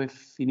 Let me know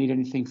if you need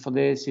anything for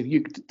this. If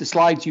the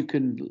slides, you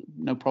can,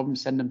 no problem,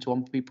 send them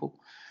to people.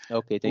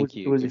 Okay, thank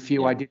you. There was a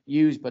few I didn't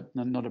use, but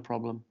not a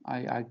problem.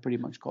 I pretty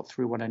much got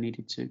through what I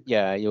needed to.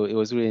 Yeah, it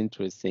was really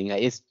interesting.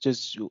 It's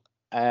just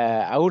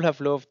I would have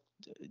loved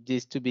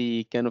this to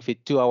be kind of a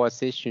 2-hour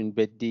session,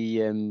 but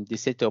the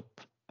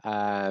setup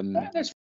That's